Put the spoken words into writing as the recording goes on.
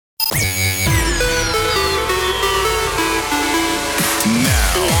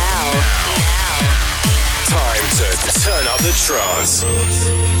to turn up the trance.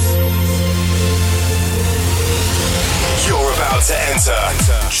 You're about to enter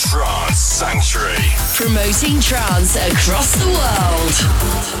Trance Sanctuary. Promoting trance across the world.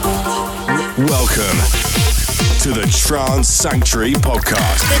 Welcome to the Trance Sanctuary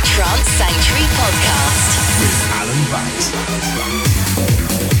Podcast. The Trance Sanctuary Podcast. With Alan Banks.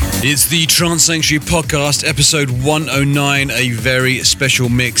 It's the Trance Sanctuary Podcast, episode 109. A very special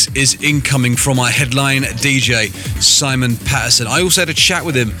mix is incoming from our headline DJ, Simon Patterson. I also had a chat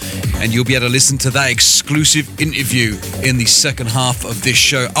with him, and you'll be able to listen to that exclusive interview in the second half of this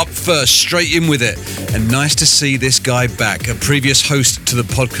show. Up first, straight in with it. And nice to see this guy back, a previous host to the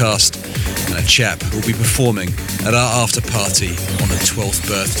podcast, and a chap who will be performing at our after party on the 12th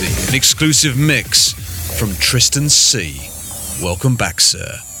birthday. An exclusive mix from Tristan C. Welcome back,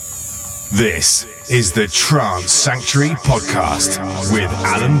 sir. This is the Trance Sanctuary Podcast with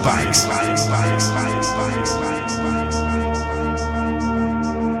Alan Banks.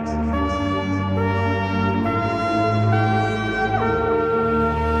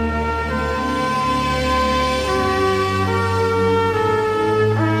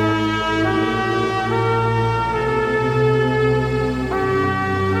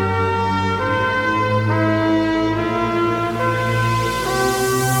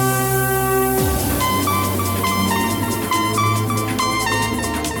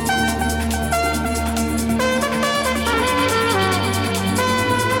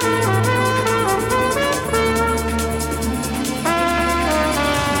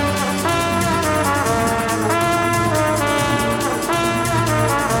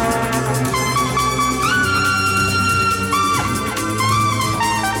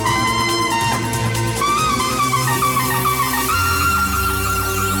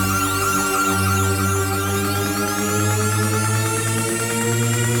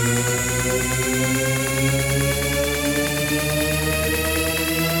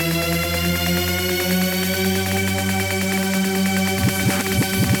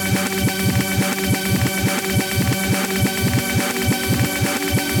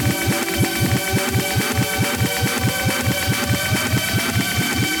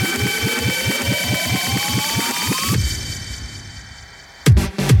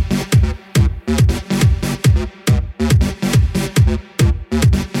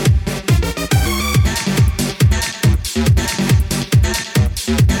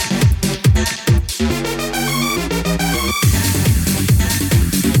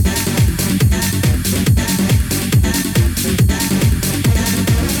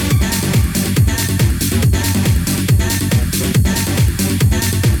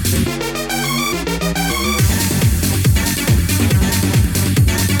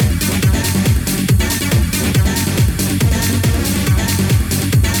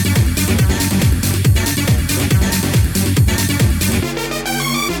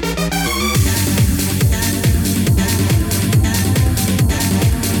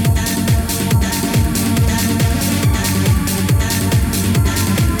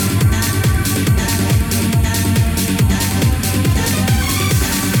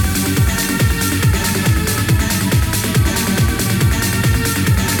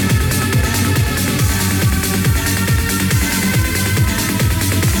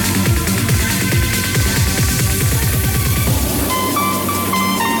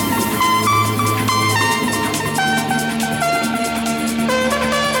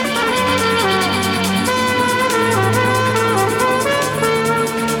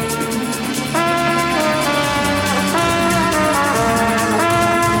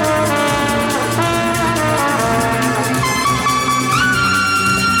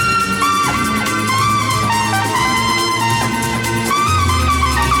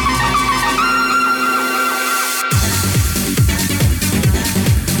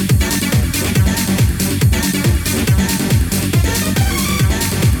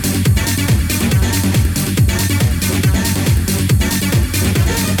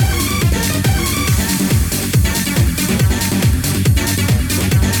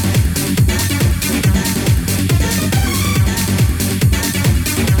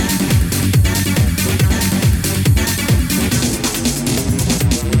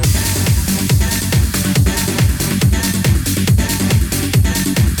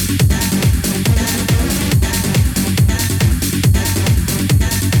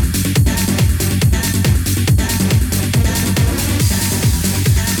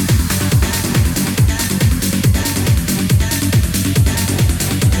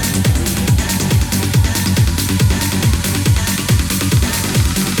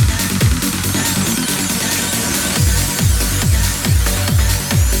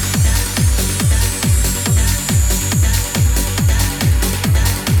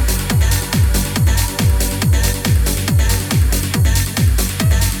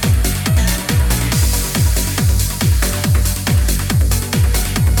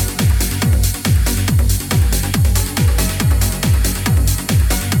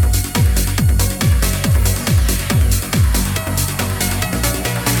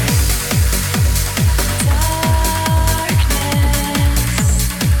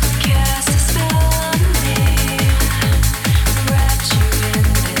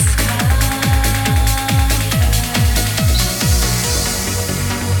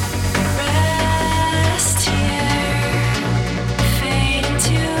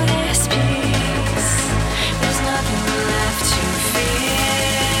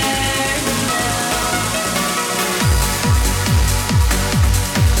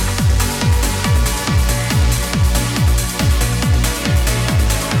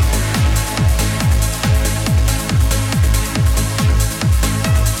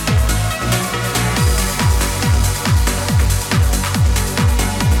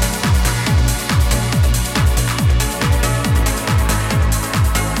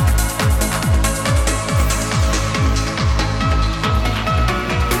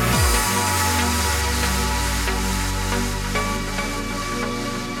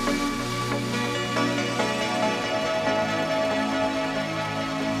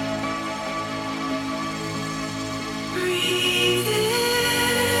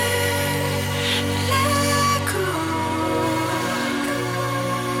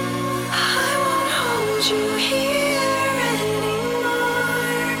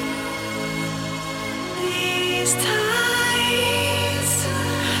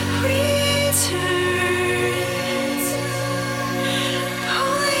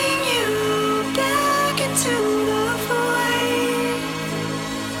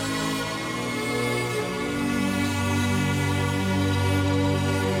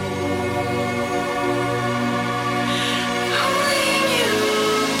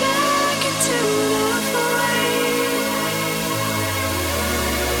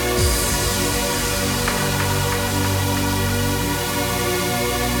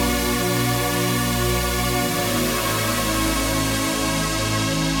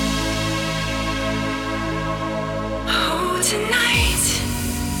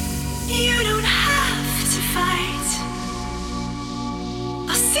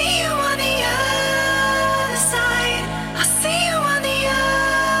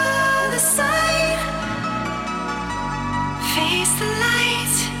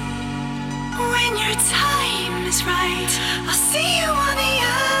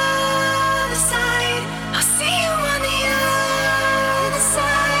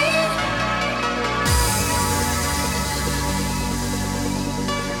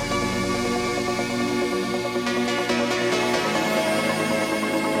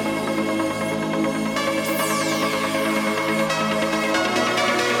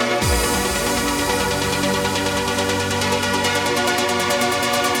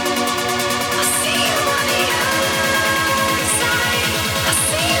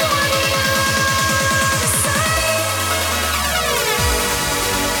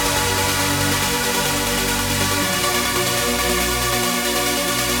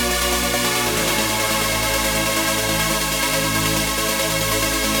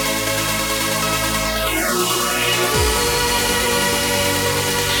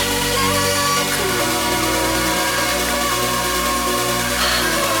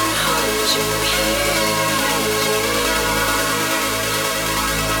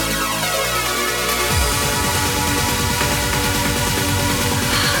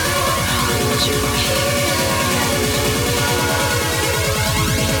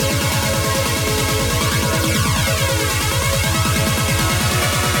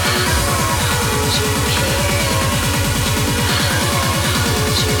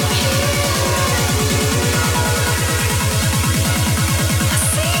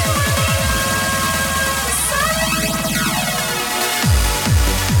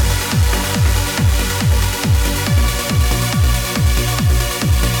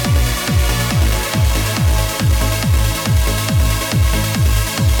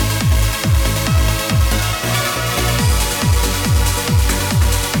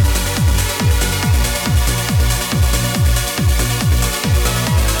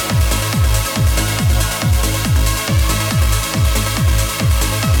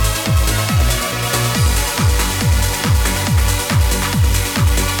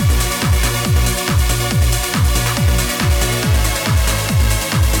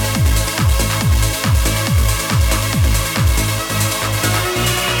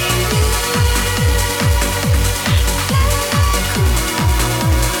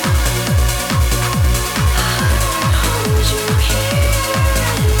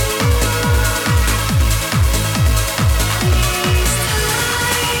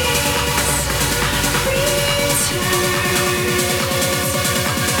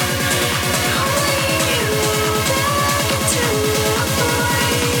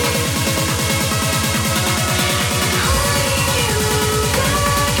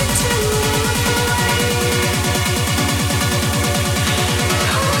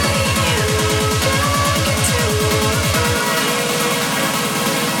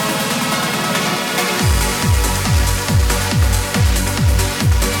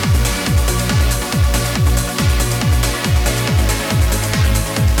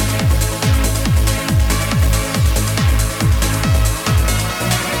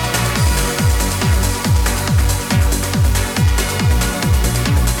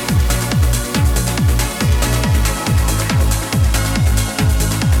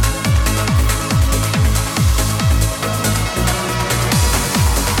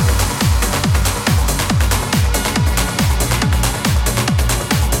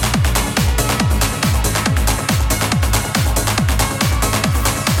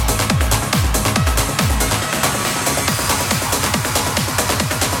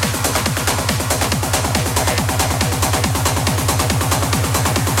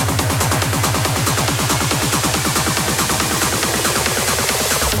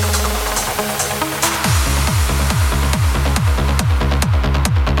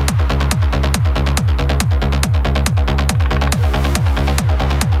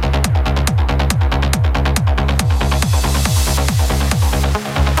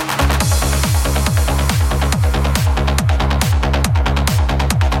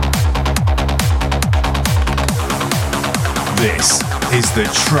 This is the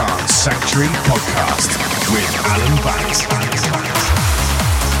Trance Sanctuary Podcast with Alan Banks.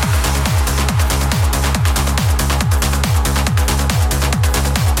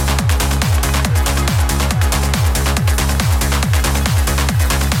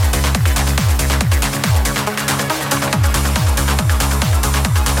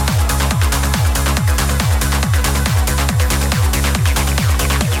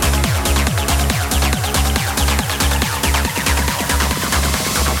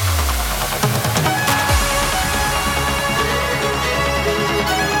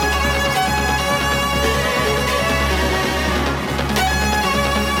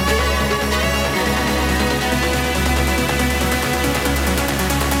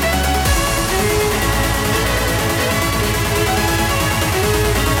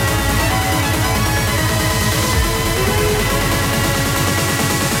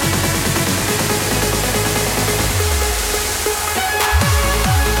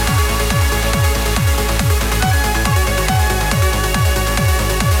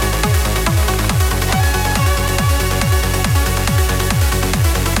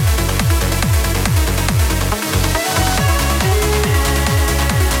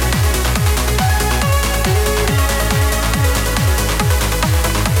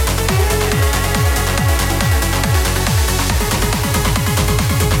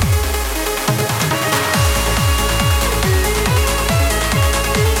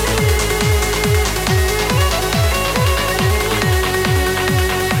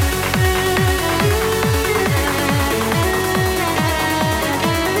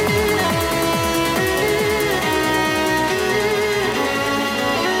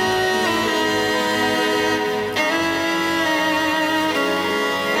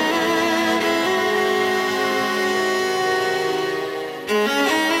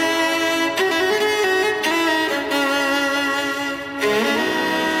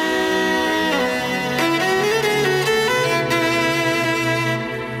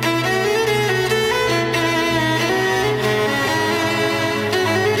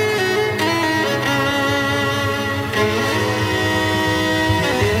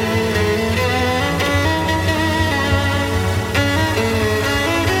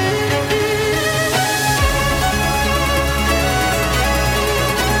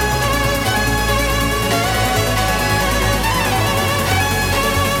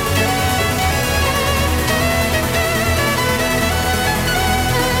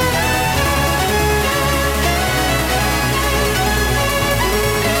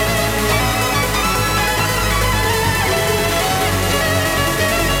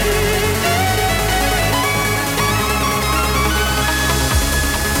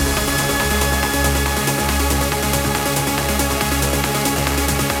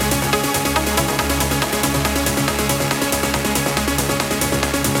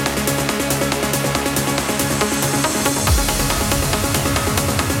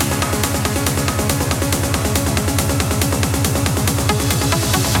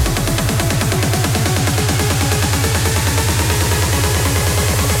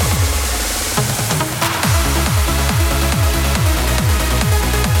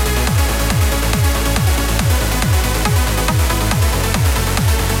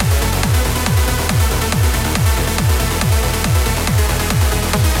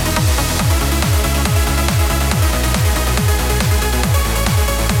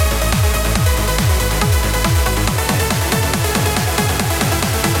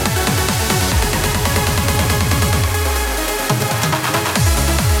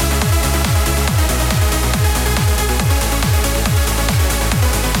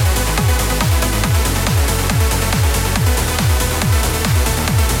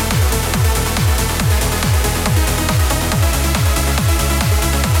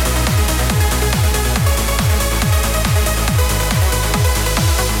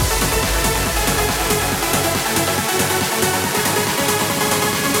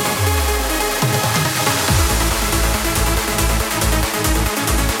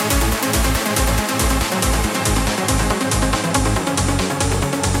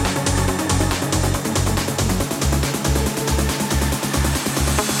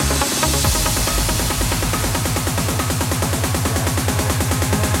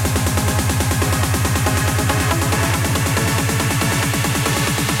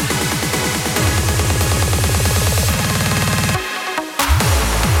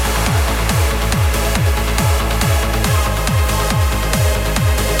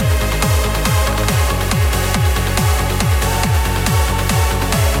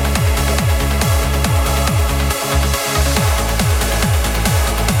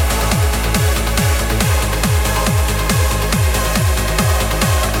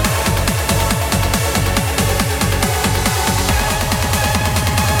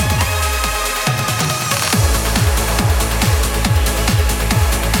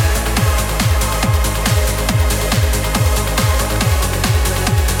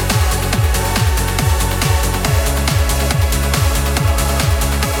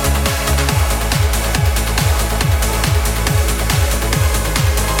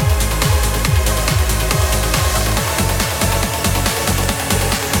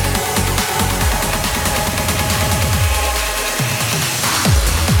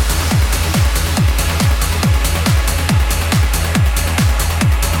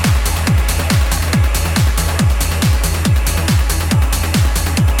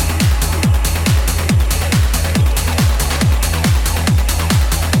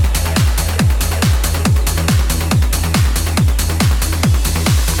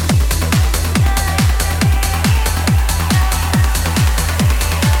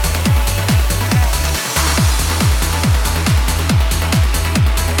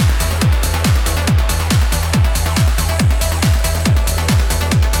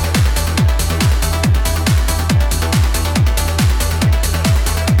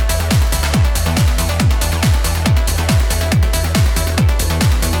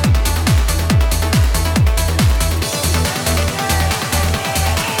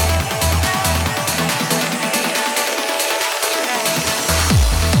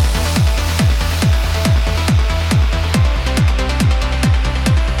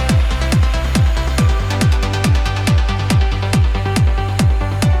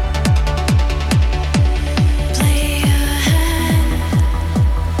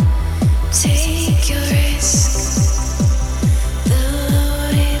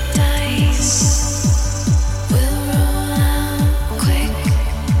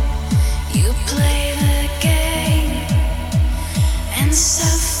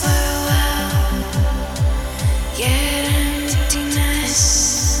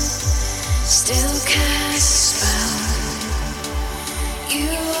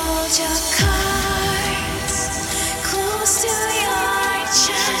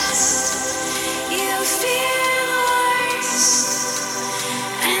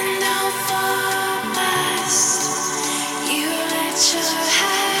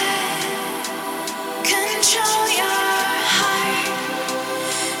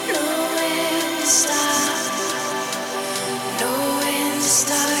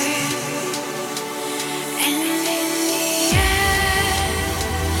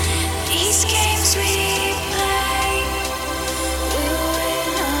 These games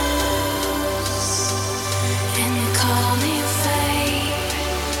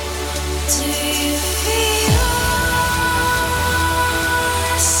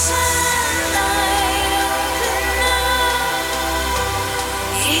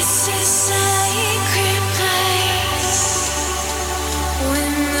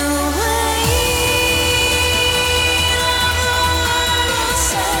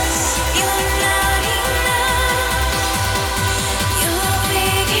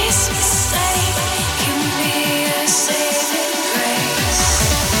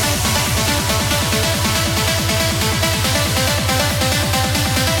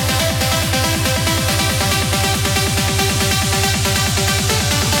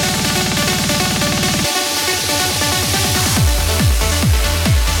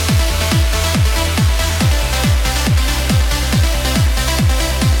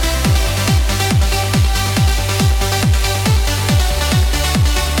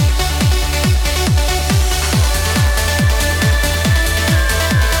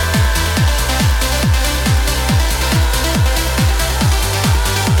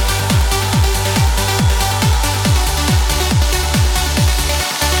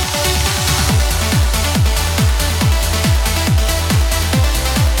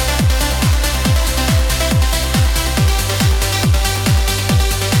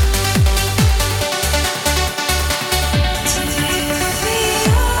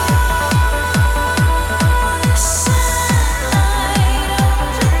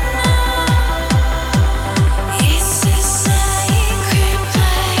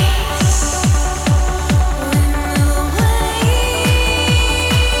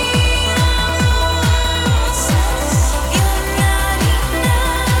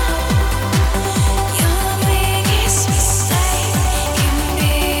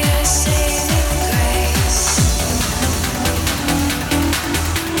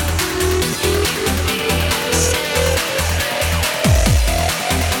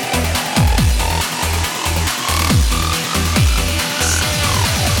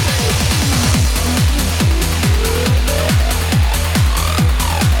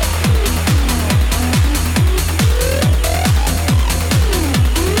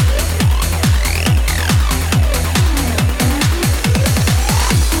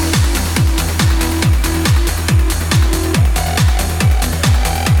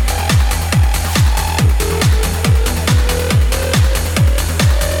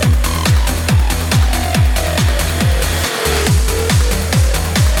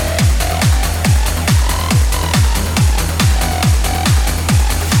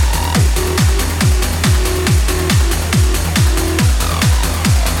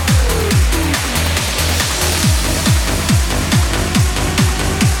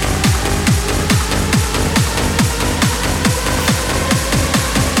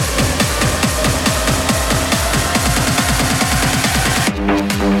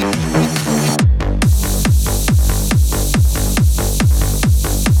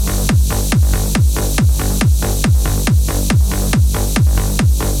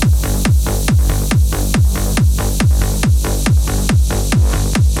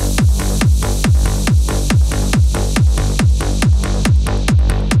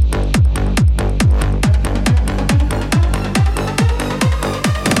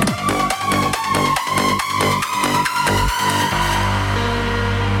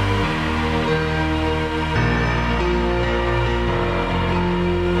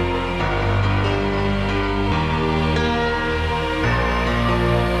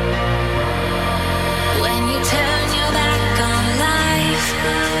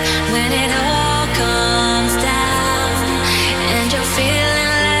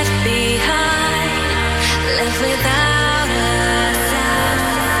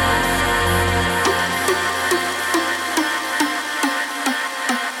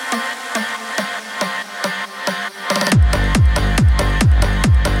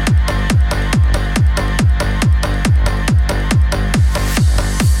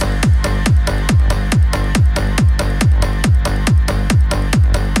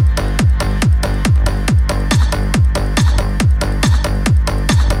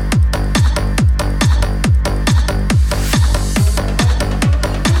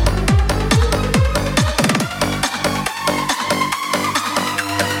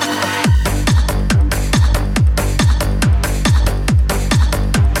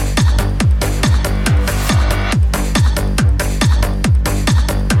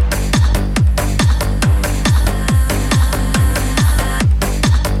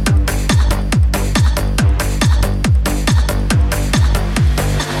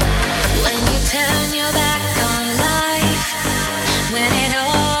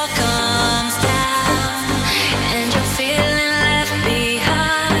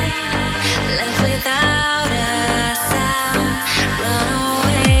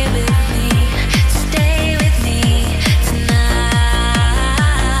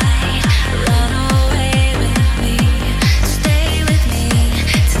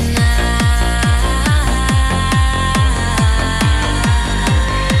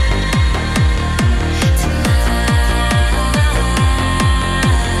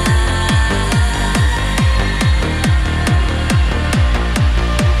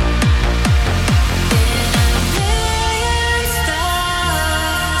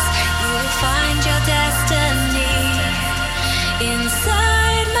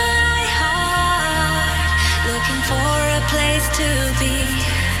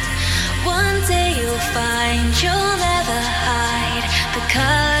you'll find you'll never hide the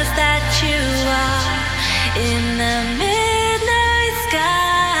colors that you are. In the midnight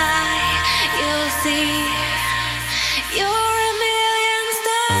sky, you'll see you're a million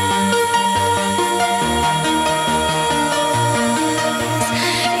stars.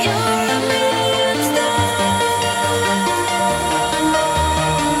 You're a million stars.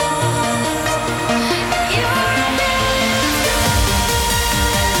 You're a million stars.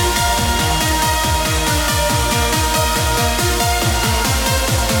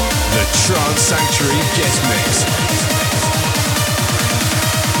 The Trance Sanctuary Guest Mix.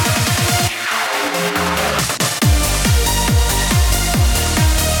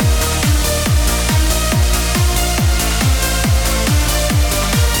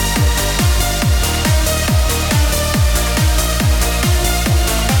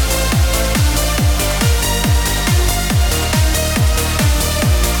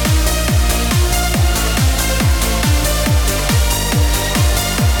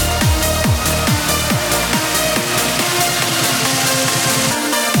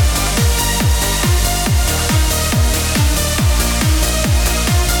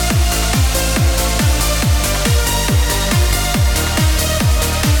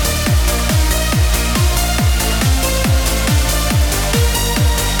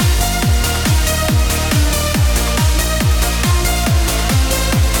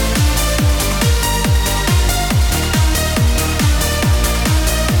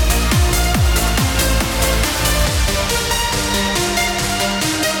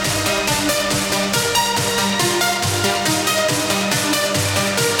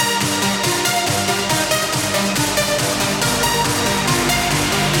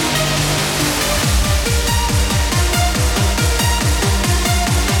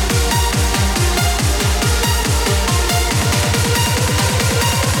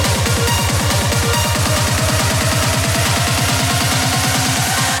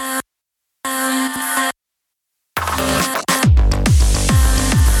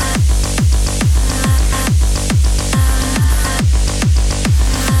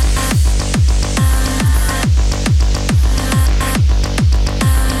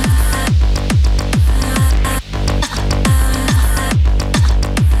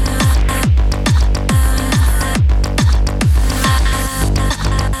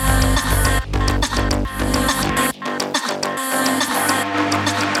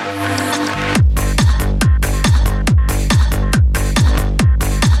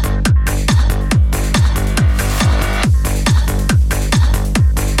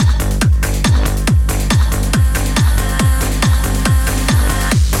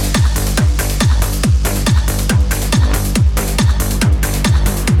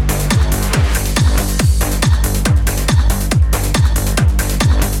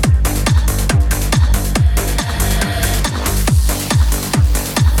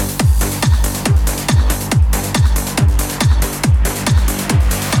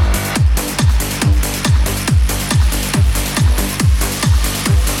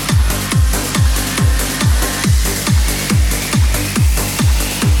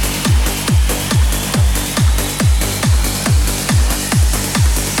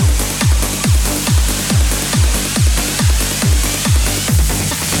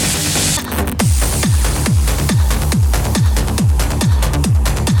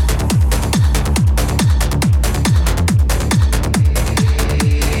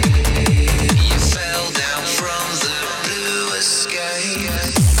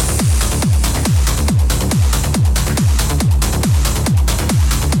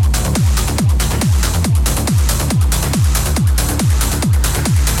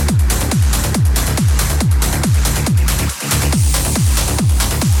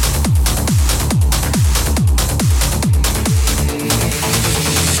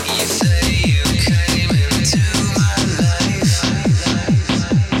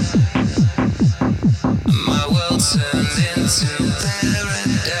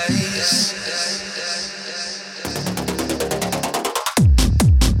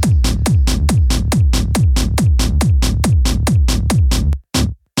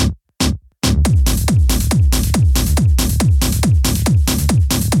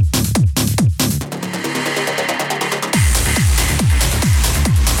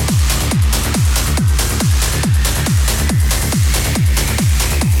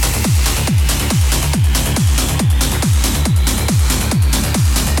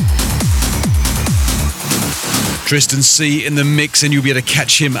 Tristan C in the mix, and you'll be able to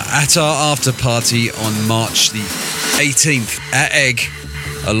catch him at our after party on March the 18th at Egg,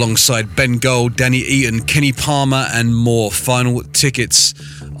 alongside Ben Gold, Danny Eaton, Kenny Palmer and more. Final tickets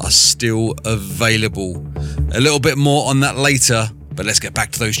are still available. A little bit more on that later, but let's get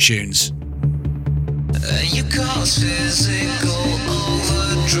back to those tunes. You cause physical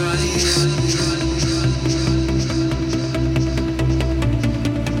overdrive.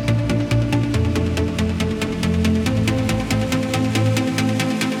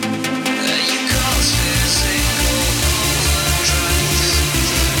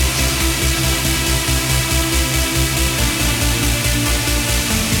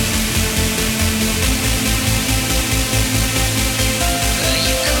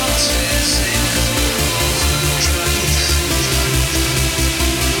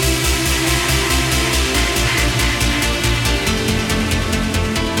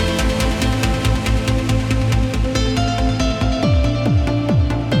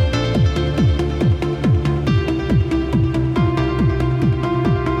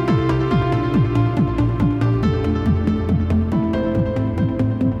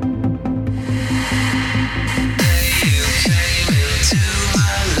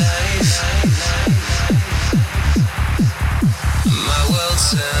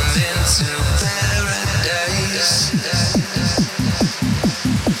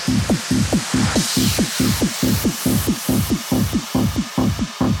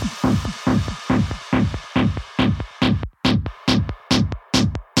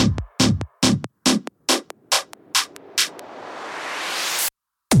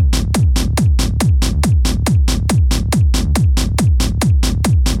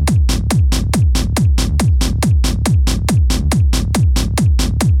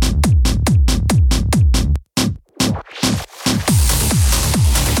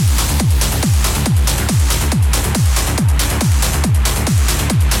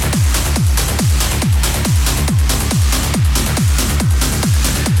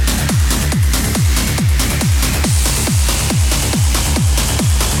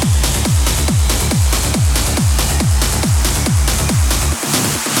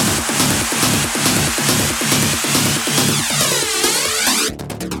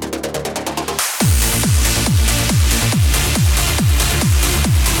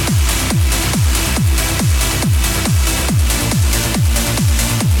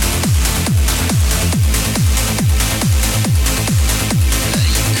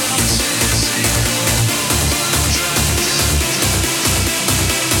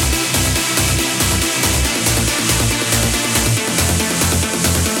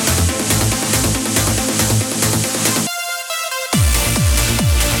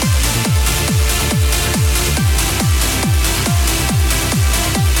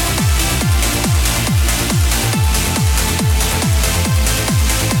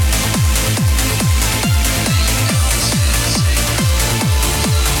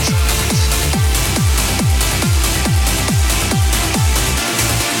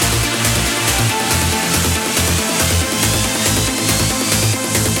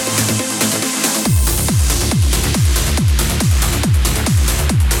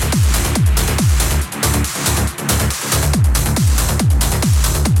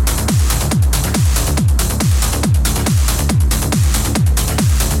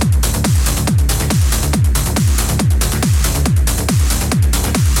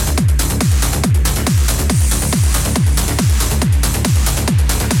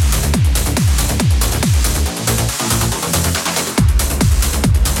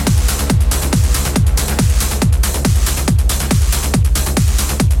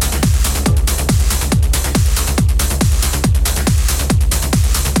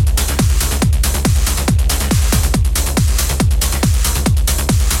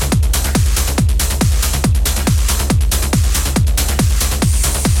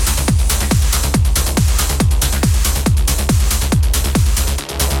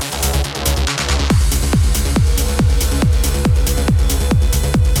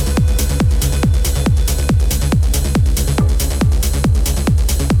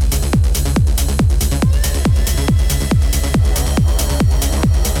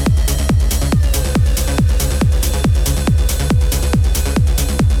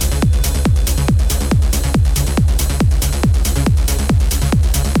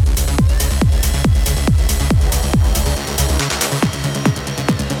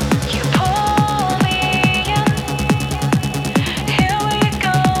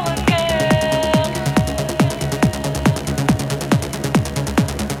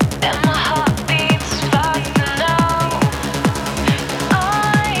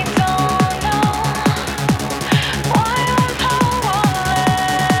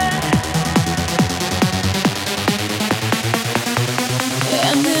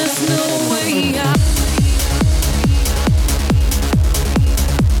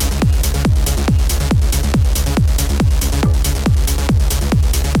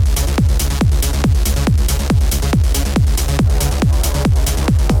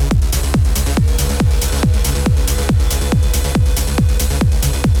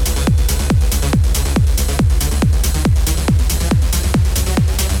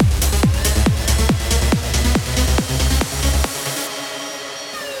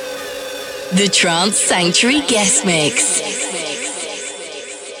 The Trance Sanctuary Guest Mix.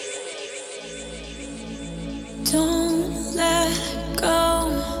 Don't let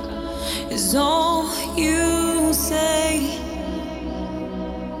go is all you say.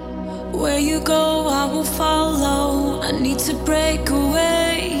 Where you go, I will follow. I need to break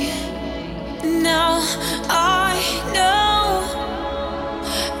away. Now I know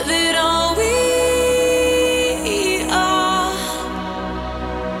that all we are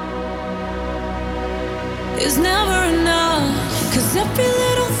is never enough. 'Cause every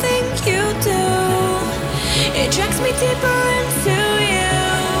little thing you do, it drags me deeper into you.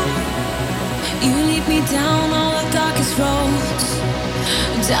 You lead me down all the darkest roads,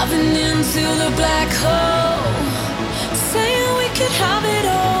 diving into the black hole, saying we could have it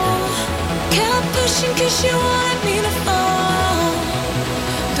all. Kept pushing 'cause you wanted me to fall,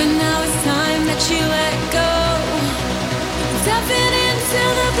 but now it's time that you let go, diving into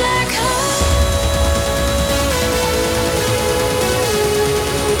the black hole.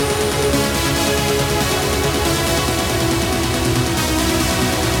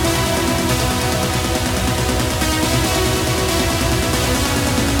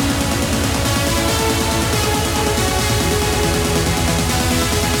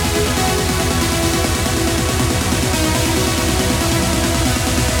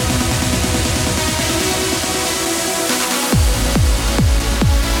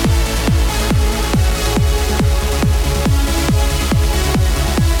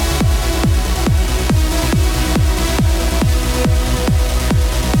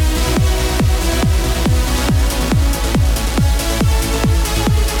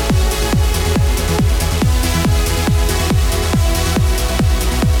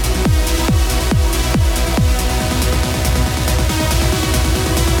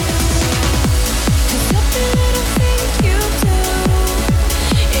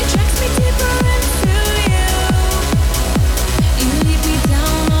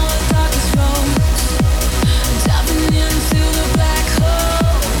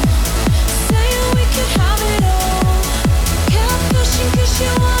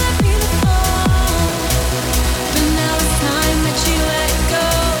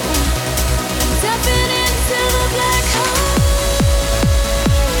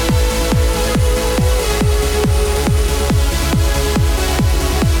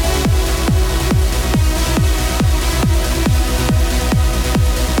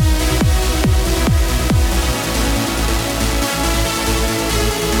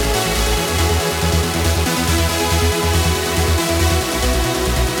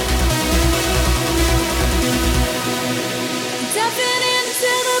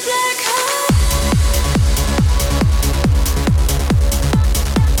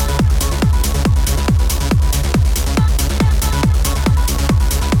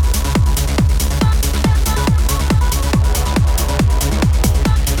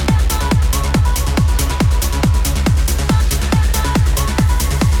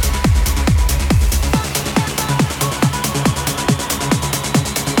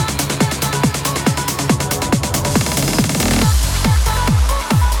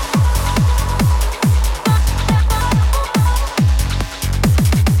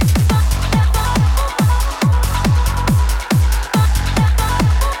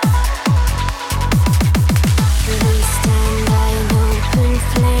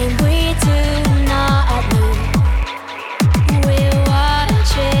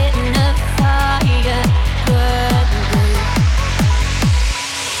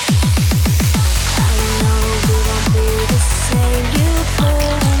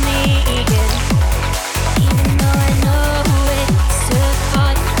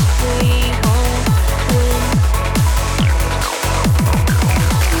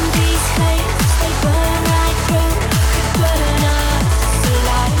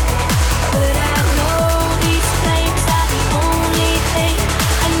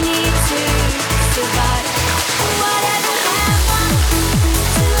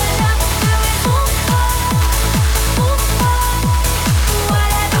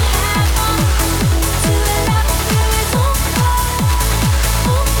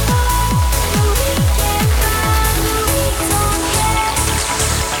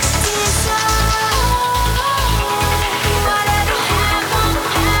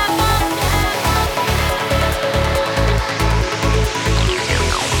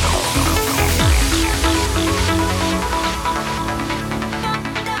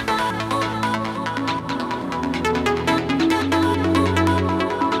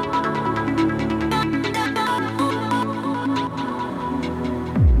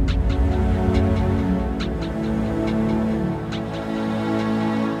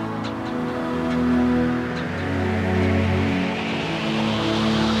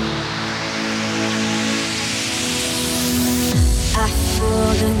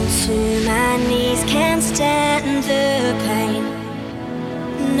 to my knees, can't stand the pain.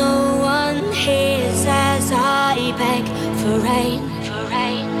 No one hears as I beg for rain, for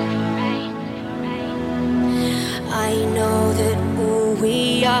rain, for rain, for rain. I know that all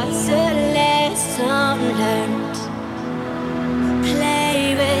we are is a lesson learned.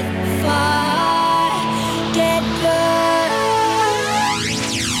 Play with fire, get burned.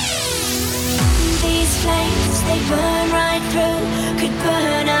 These flames, they burn right through, could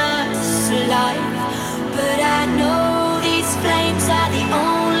burn us alive. But I know these flames are the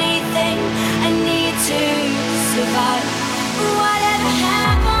only thing I need to survive. Whatever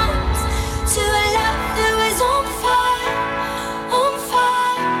happens to a love that was on fire, on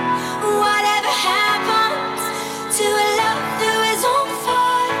fire. Whatever happens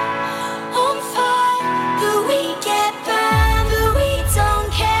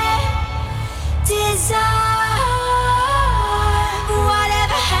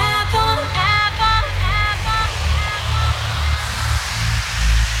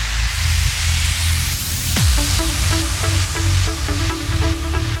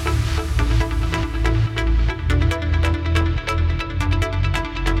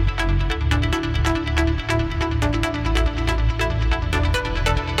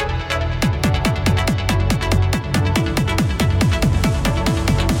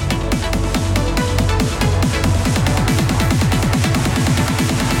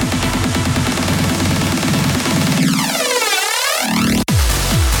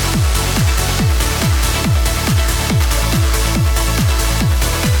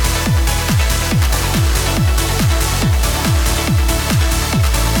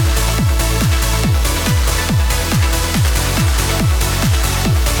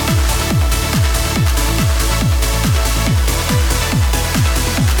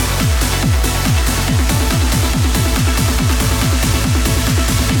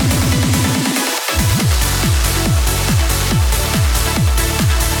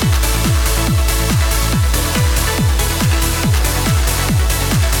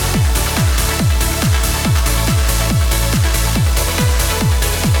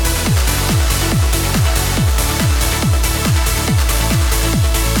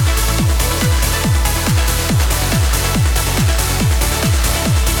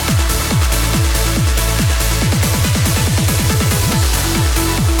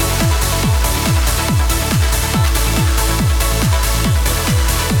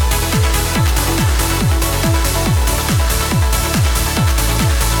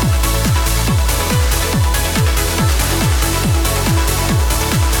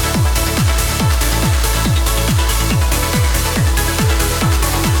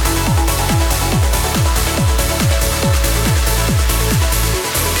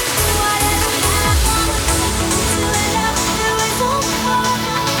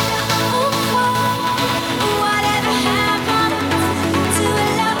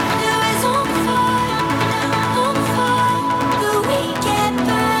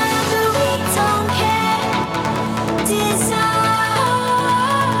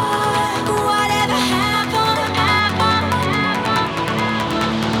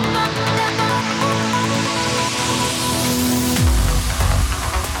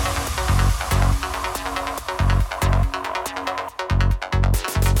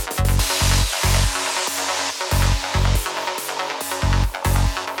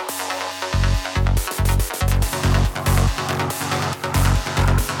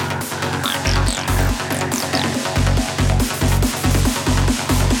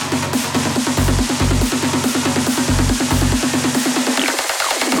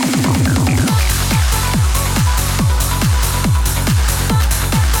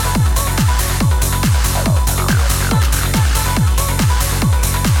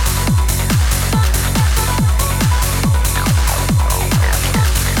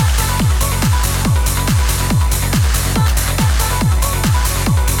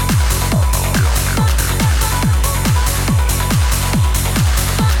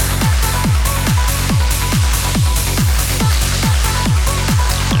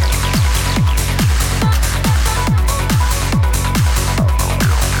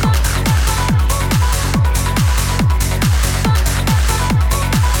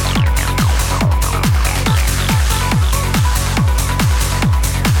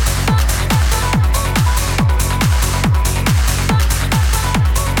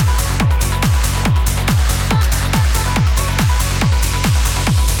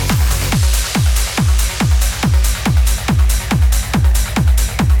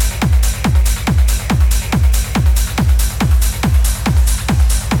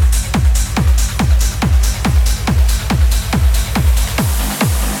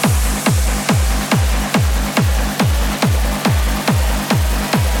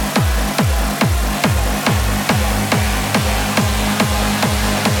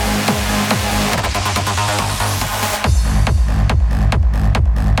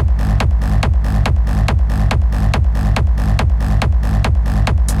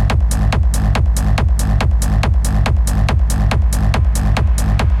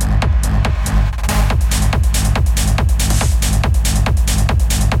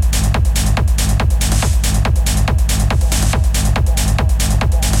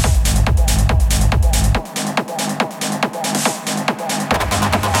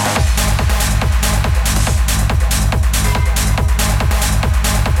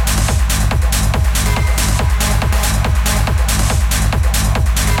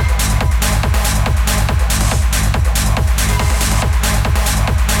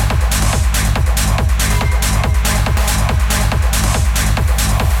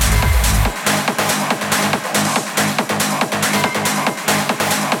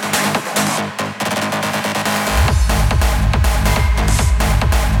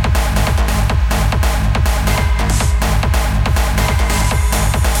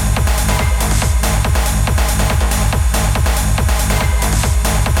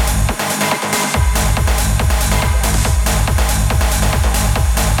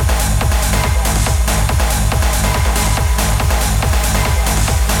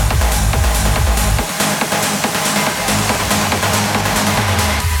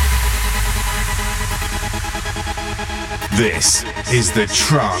This is the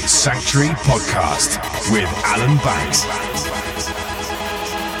Trance Sanctuary Podcast with Alan Banks.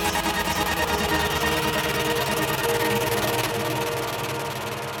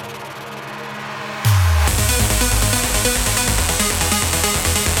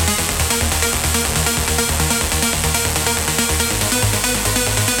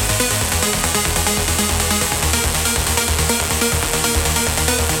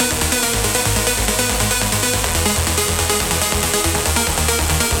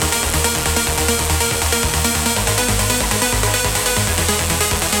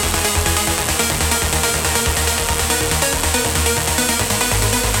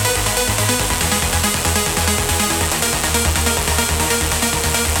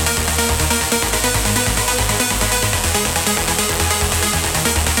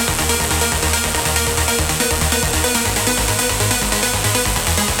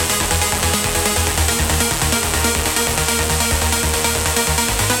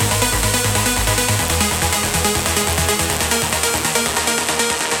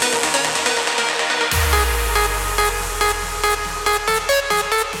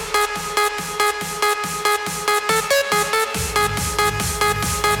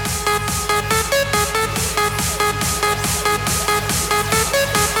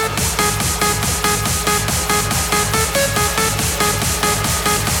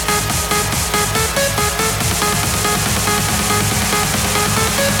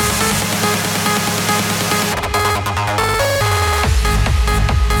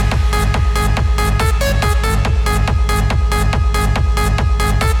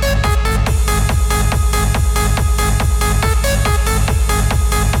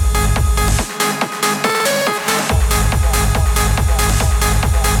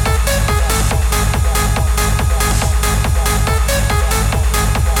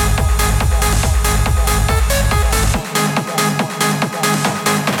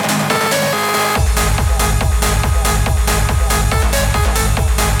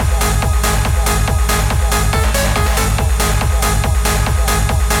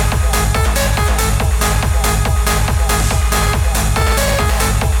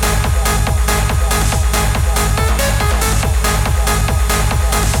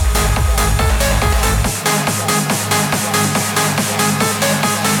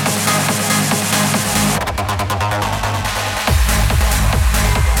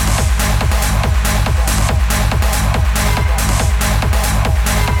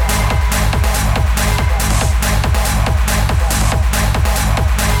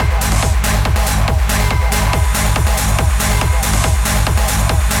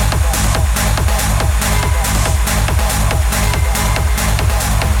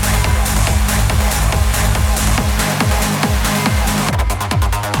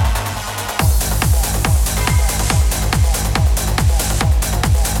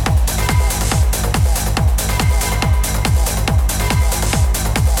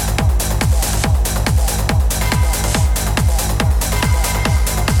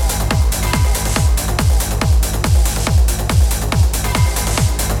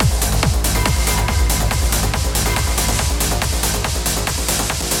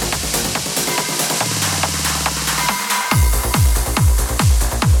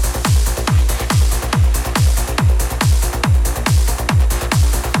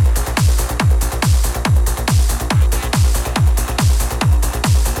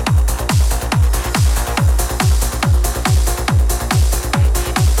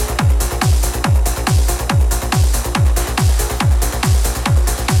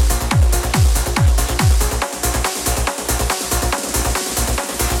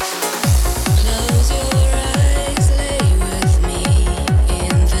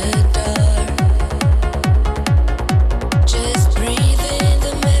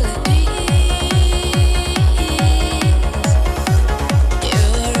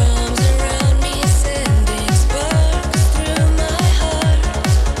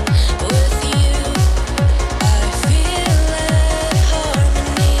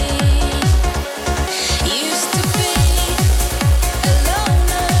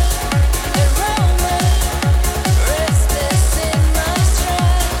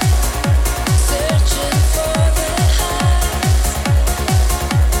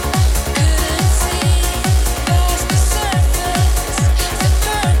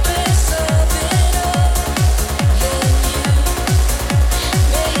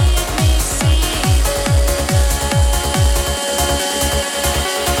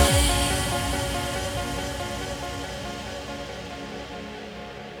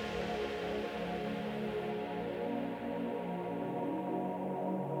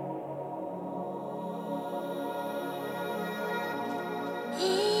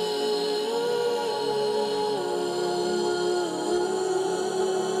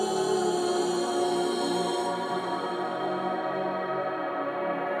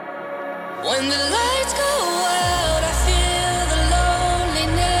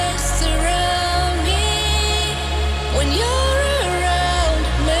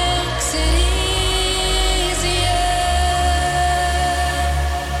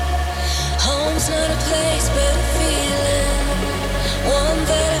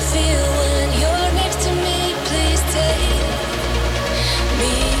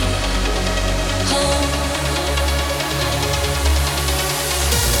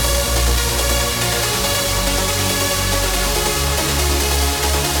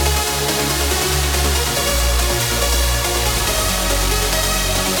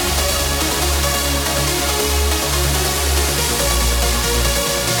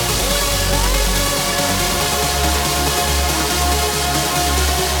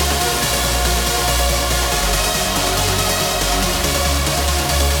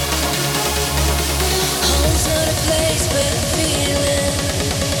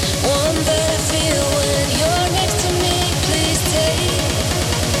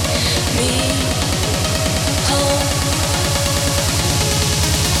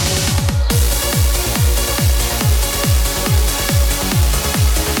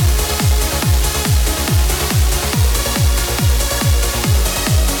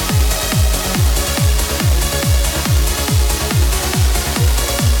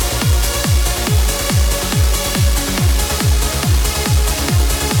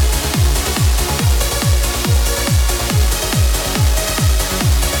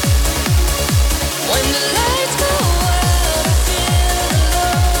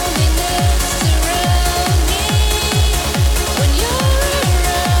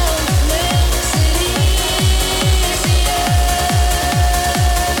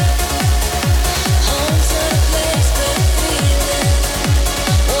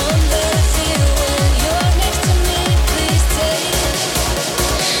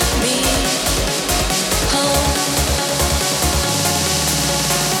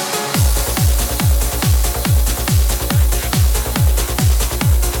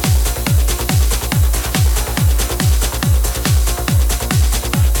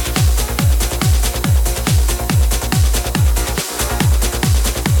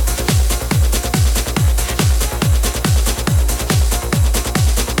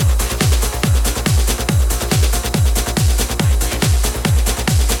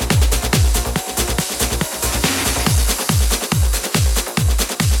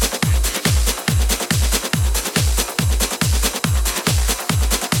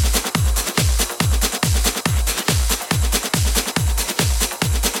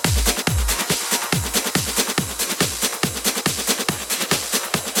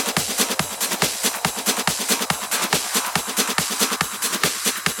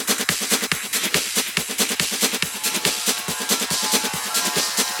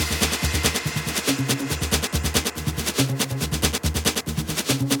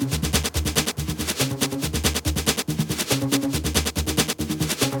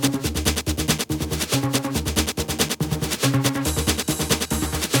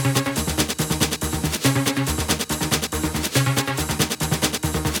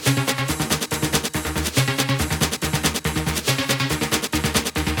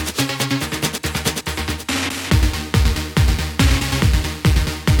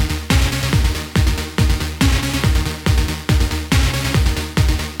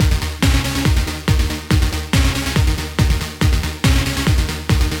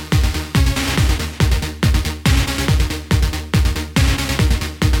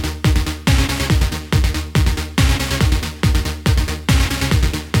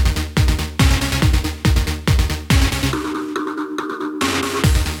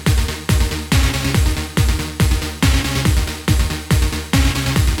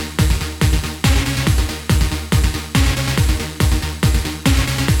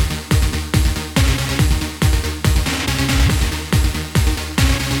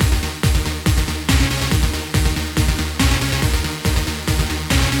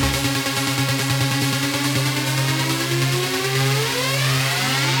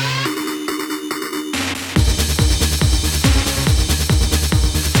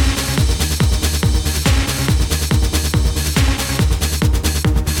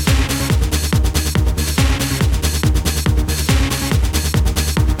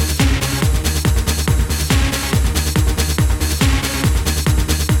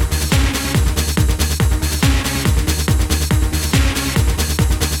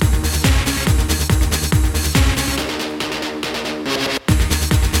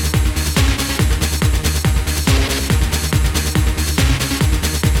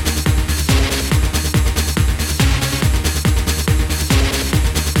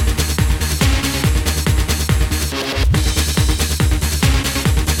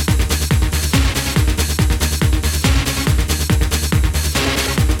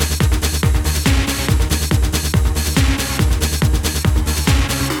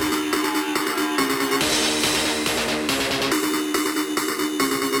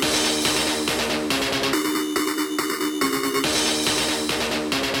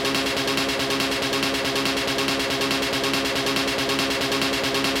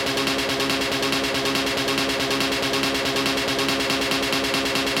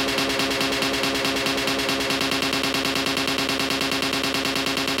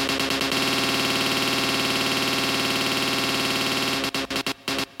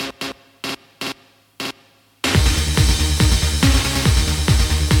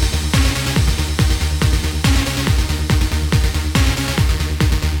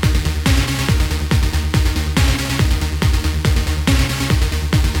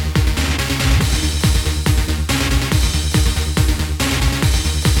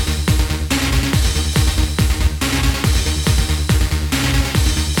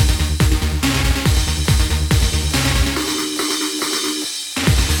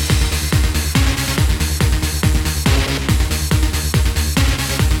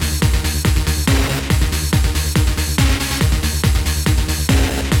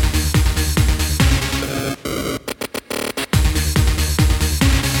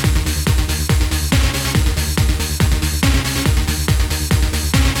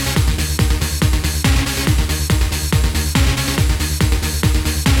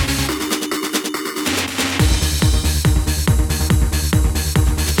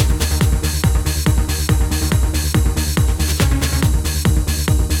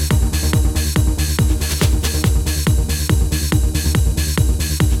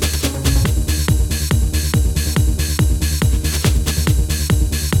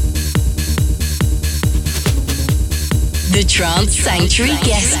 Trance Sanctuary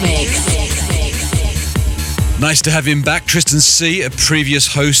Guest Mix. Nice to have him back, Tristan C., a previous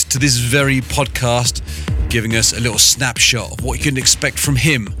host to this very podcast, giving us a little snapshot of what you can expect from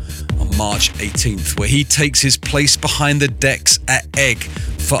him on March 18th, where he takes his place behind the decks at Egg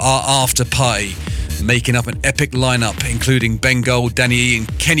for our after party, making up an epic lineup including Bengal, Danny E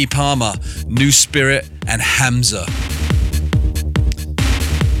and Kenny Palmer, New Spirit and Hamza.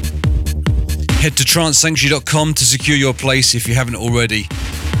 Head to trancesanctuary.com to secure your place if you haven't already.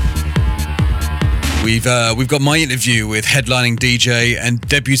 We've got my interview with headlining DJ and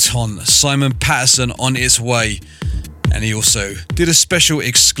debutant Simon Patterson on its way, and he also did a special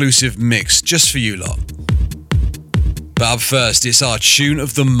exclusive mix just for you lot. But up first, it's our tune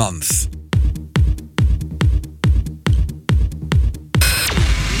of the month.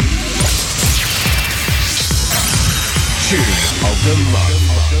 Tune of the month.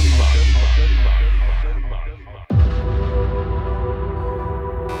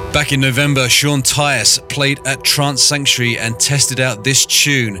 Back in November, Sean Tyas played at Trance Sanctuary and tested out this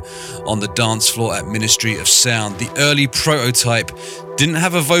tune on the dance floor at Ministry of Sound. The early prototype didn't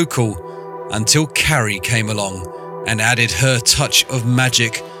have a vocal until Carrie came along and added her touch of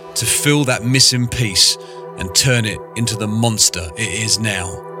magic to fill that missing piece and turn it into the monster it is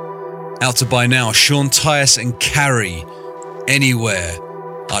now. Out to buy now, Sean Tyas and Carrie, Anywhere,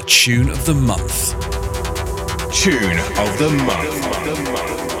 our tune of the month. Tune of the month.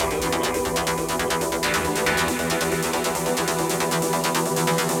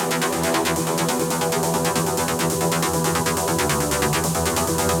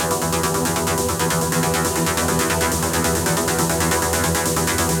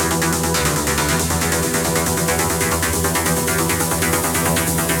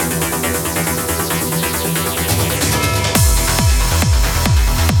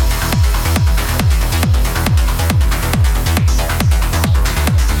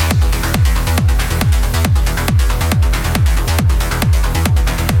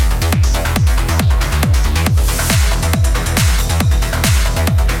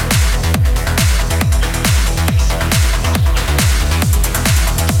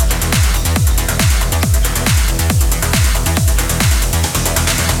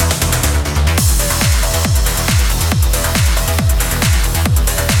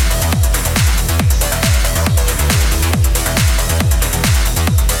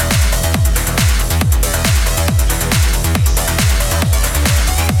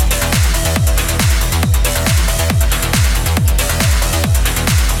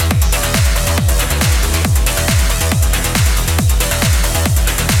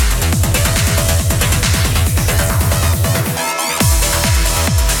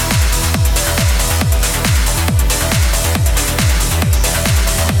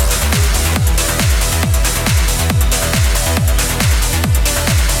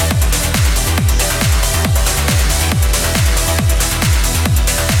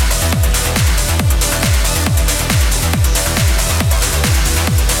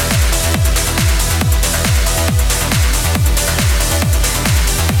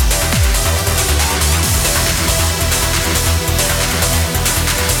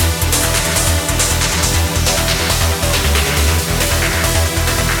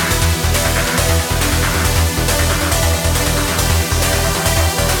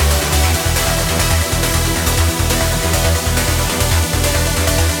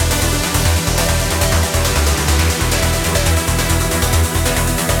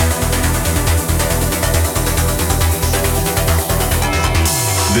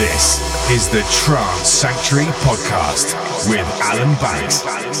 This is the Trance Sanctuary Podcast with Alan Banks.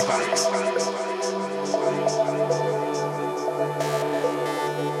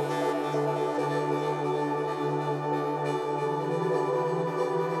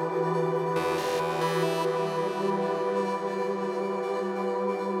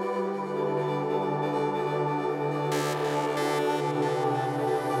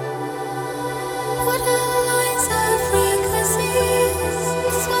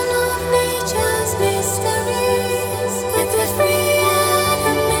 Mysteries with the free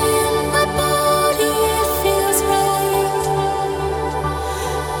enemy in my body.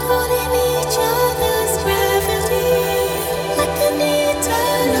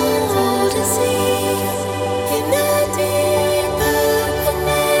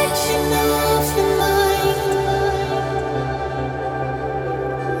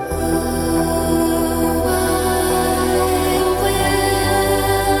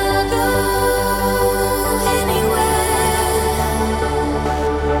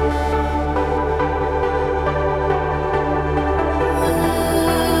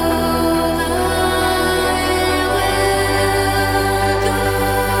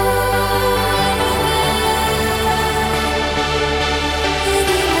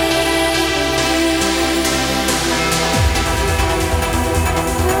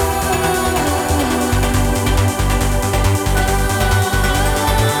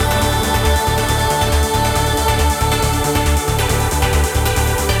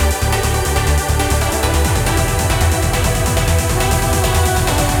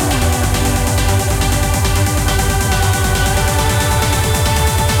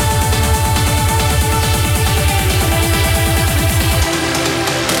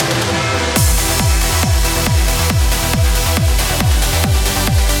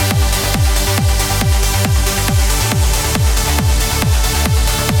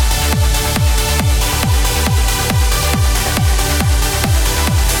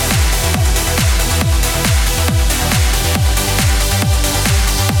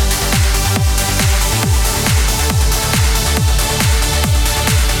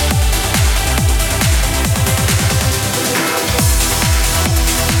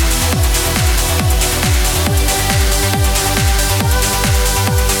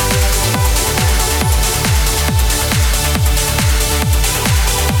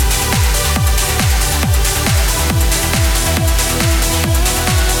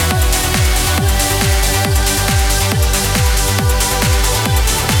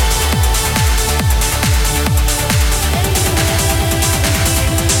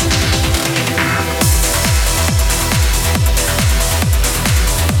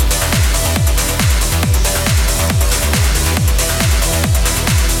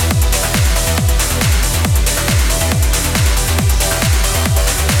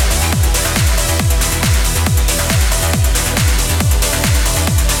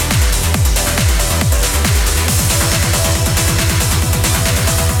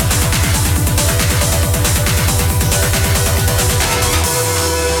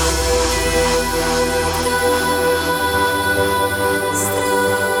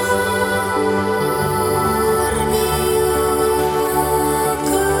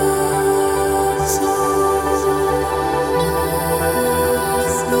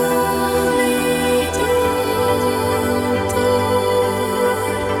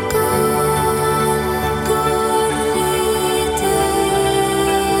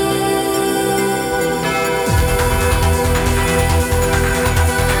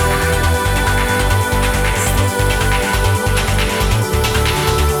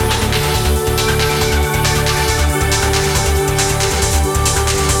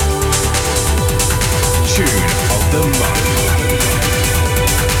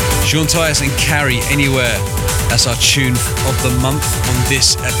 Sean Tyas and Carrie, Anywhere. That's our tune of the month on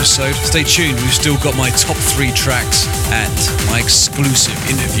this episode. Stay tuned, we've still got my top 3 tracks and my exclusive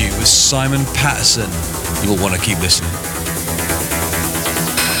interview with Simon Patterson. You'll want to keep listening.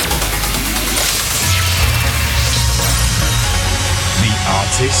 The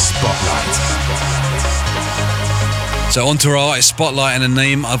Artist Spotlight. So on to our artist spotlight, and a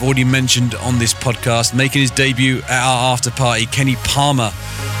name I've already mentioned on this podcast. Making his debut at our after party, Kenny Palmer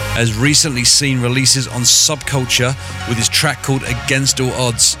has recently seen releases on Subculture with his track called Against All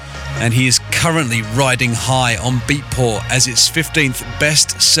Odds, and he is currently riding high on Beatport as its 15th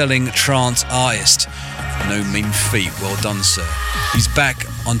best-selling trance artist. No mean feat, well done, sir. He's back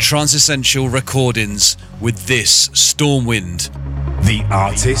on Trance Essential Recordings with this, Stormwind. The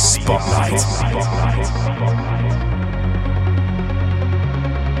Artist Spotlight.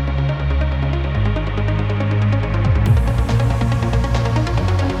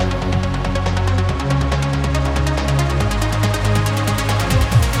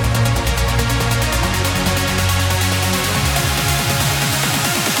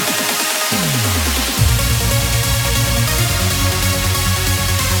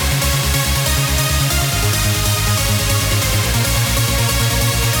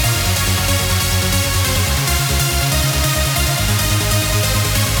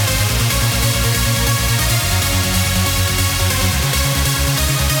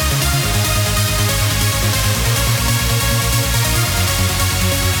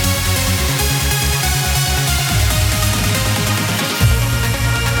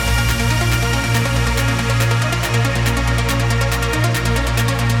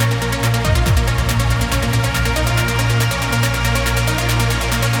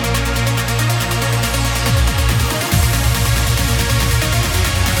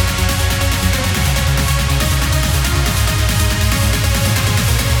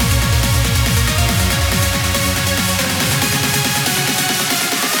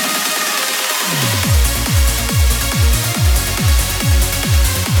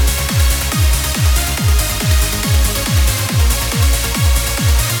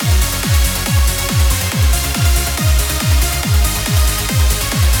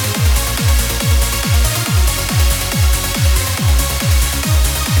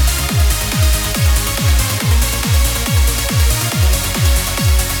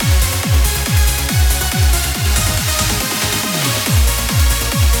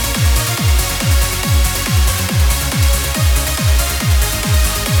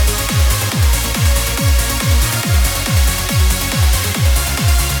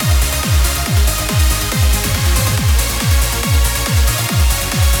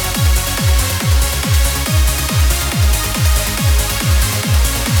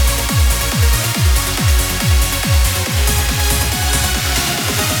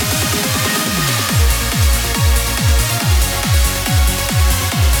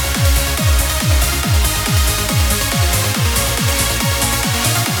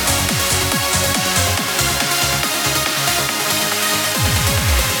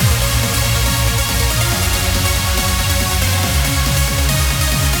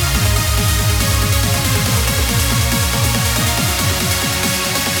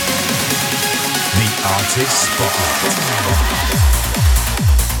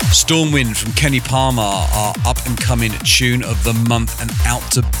 Stormwind from Kenny Palmer, our up-and-coming tune of the month and out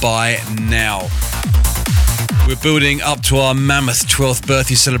to buy now. We're building up to our mammoth 12th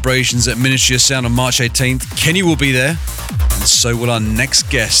birthday celebrations at Ministry of Sound on March 18th. Kenny will be there, and so will our next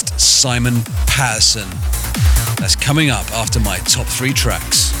guest, Simon Patterson. That's coming up after my top 3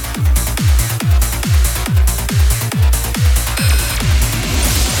 tracks.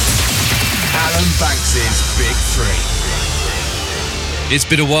 Alan Banks' Big 3. It's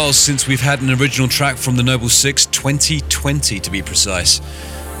been a while since we've had an original track from the Noble Six, 2020 to be precise.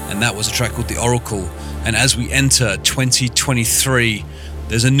 And that was a track called The Oracle. And as we enter 2023,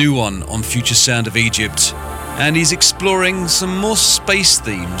 there's a new one on Future Sound of Egypt. And he's exploring some more space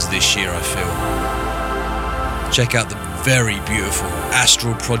themes this year, I feel. Check out the very beautiful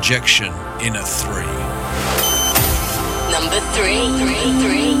Astral Projection Inner 3. Number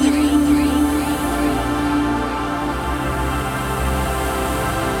 3.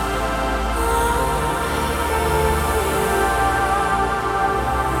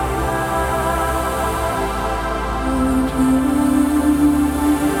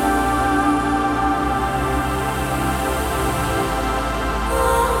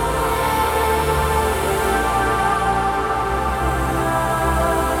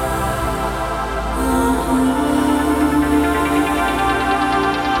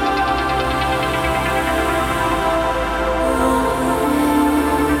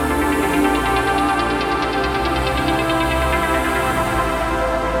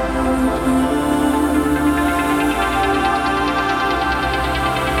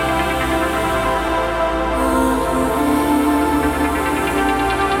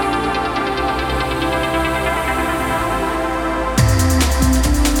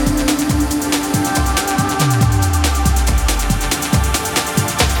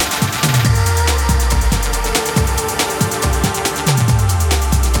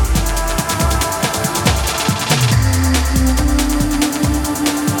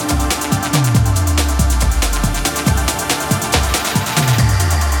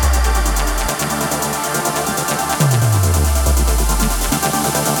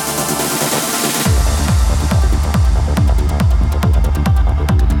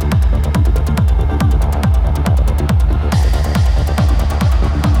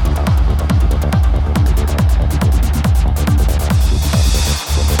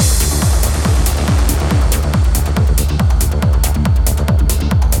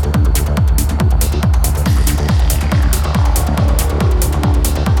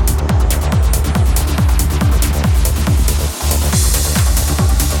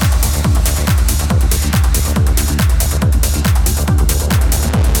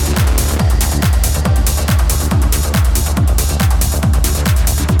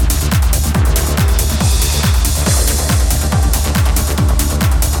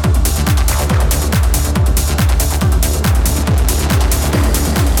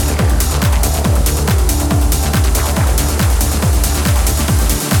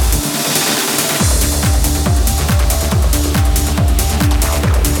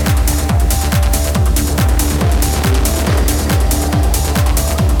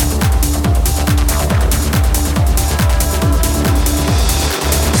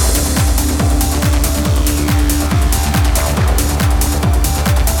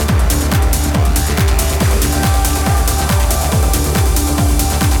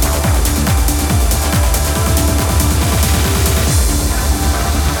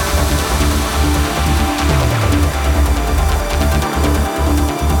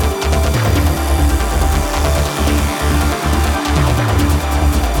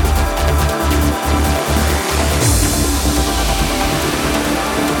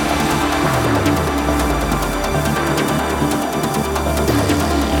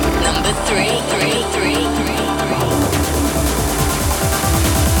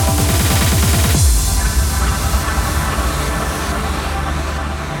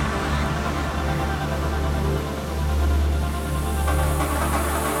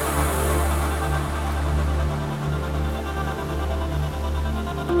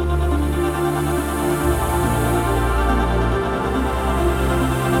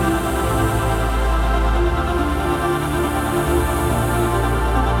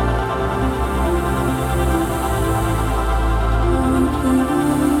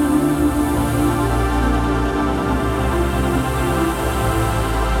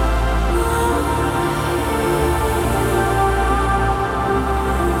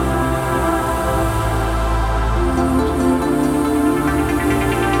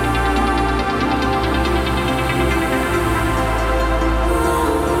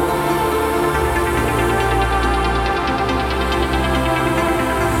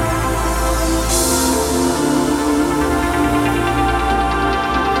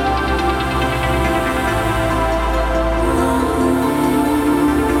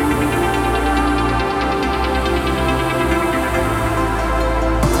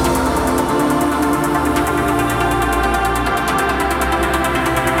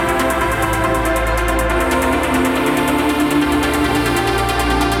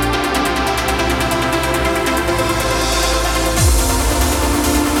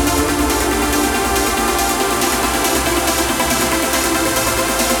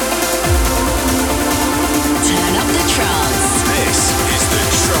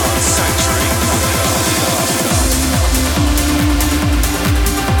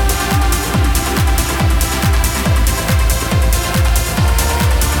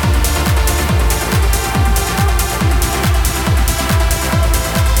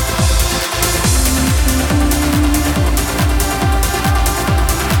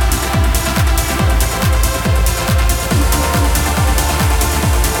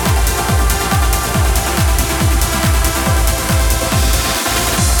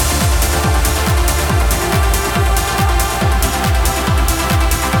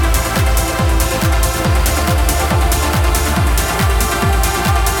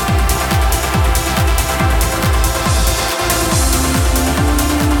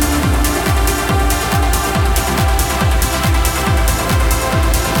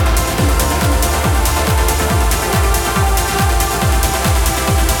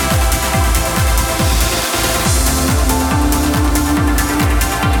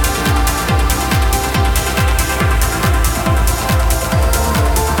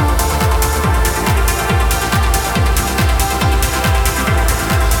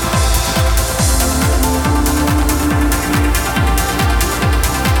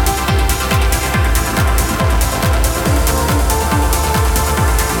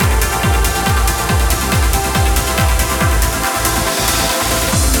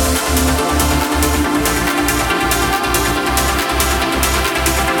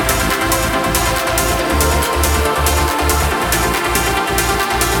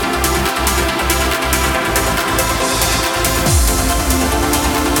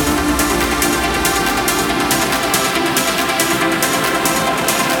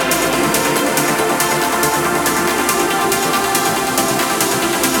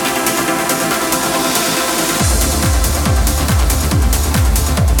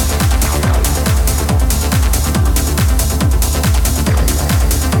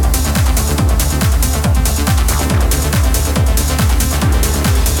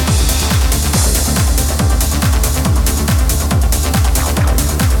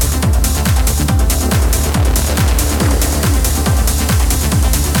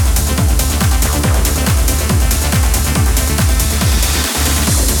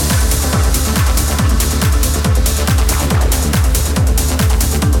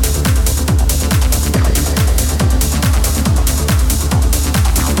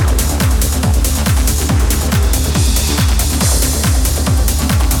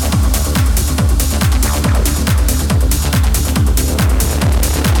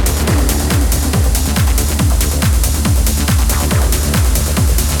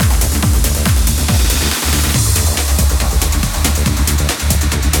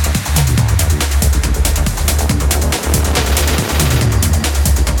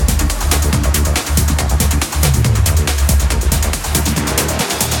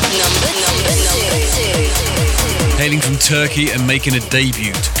 Turkey and making a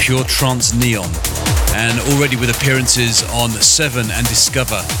debut to Pure Trance Neon, and already with appearances on Seven and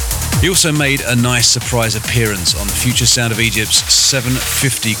Discover. He also made a nice surprise appearance on Future Sound of Egypt's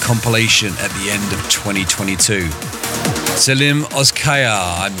 750 compilation at the end of 2022. Selim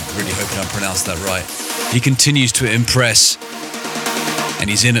Ozkaya, I'm really hoping I pronounced that right. He continues to impress, and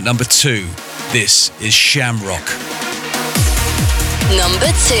he's in at number 2. This is Shamrock.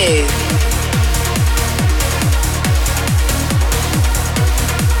 Number 2.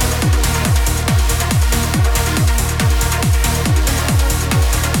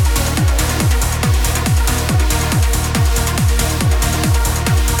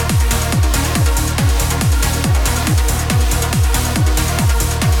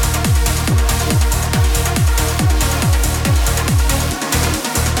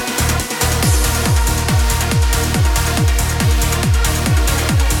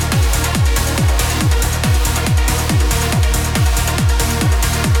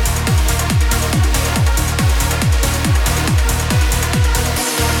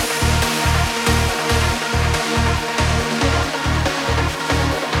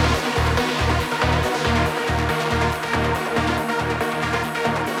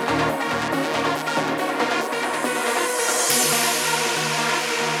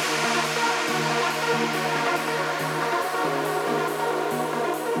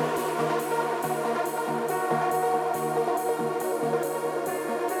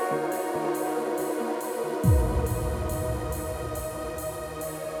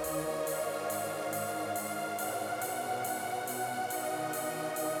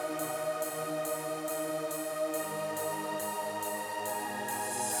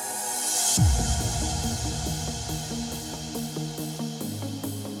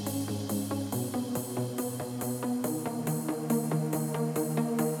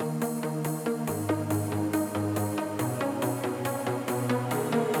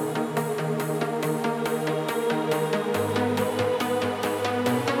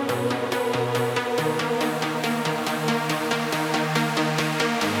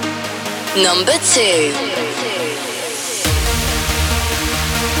 Number 2.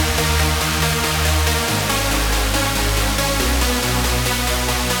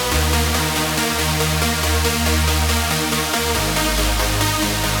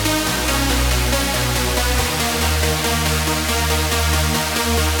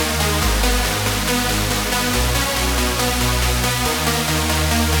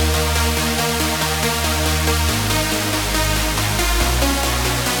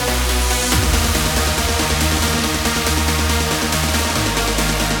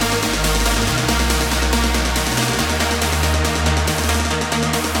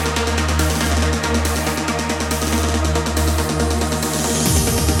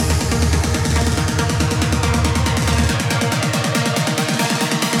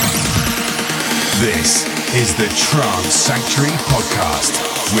 This is the Trance Sanctuary Podcast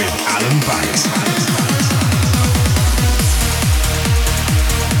with Alan Banks.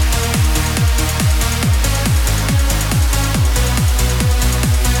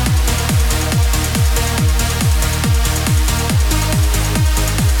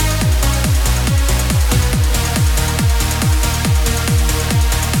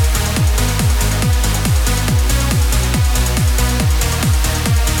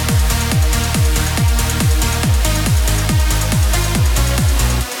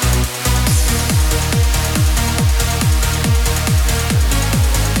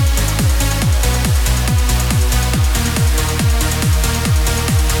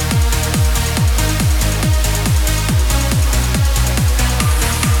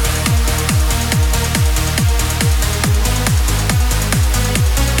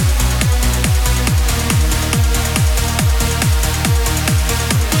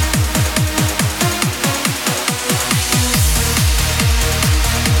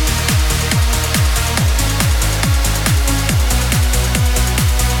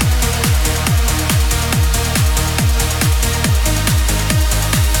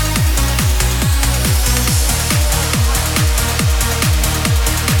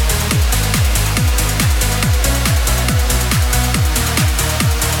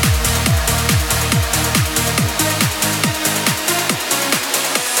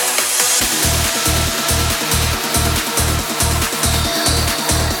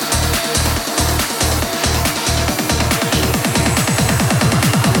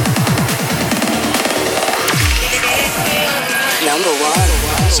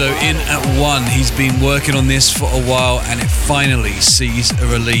 So in at 1, he's been working on this for a while and it finally sees a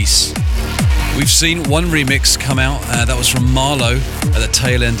release. We've seen one remix come out, that was from Marlowe at the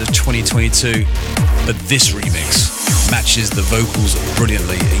tail end of 2022, but this remix matches the vocals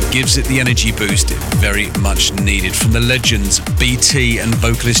brilliantly and gives it the energy boost it very much needed. From the legends BT and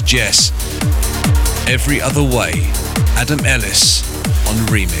vocalist Jess, Every Other Way, Adam Ellis on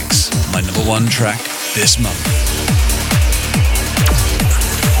Remix, my number one track this month.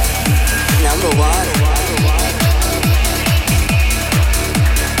 Number one.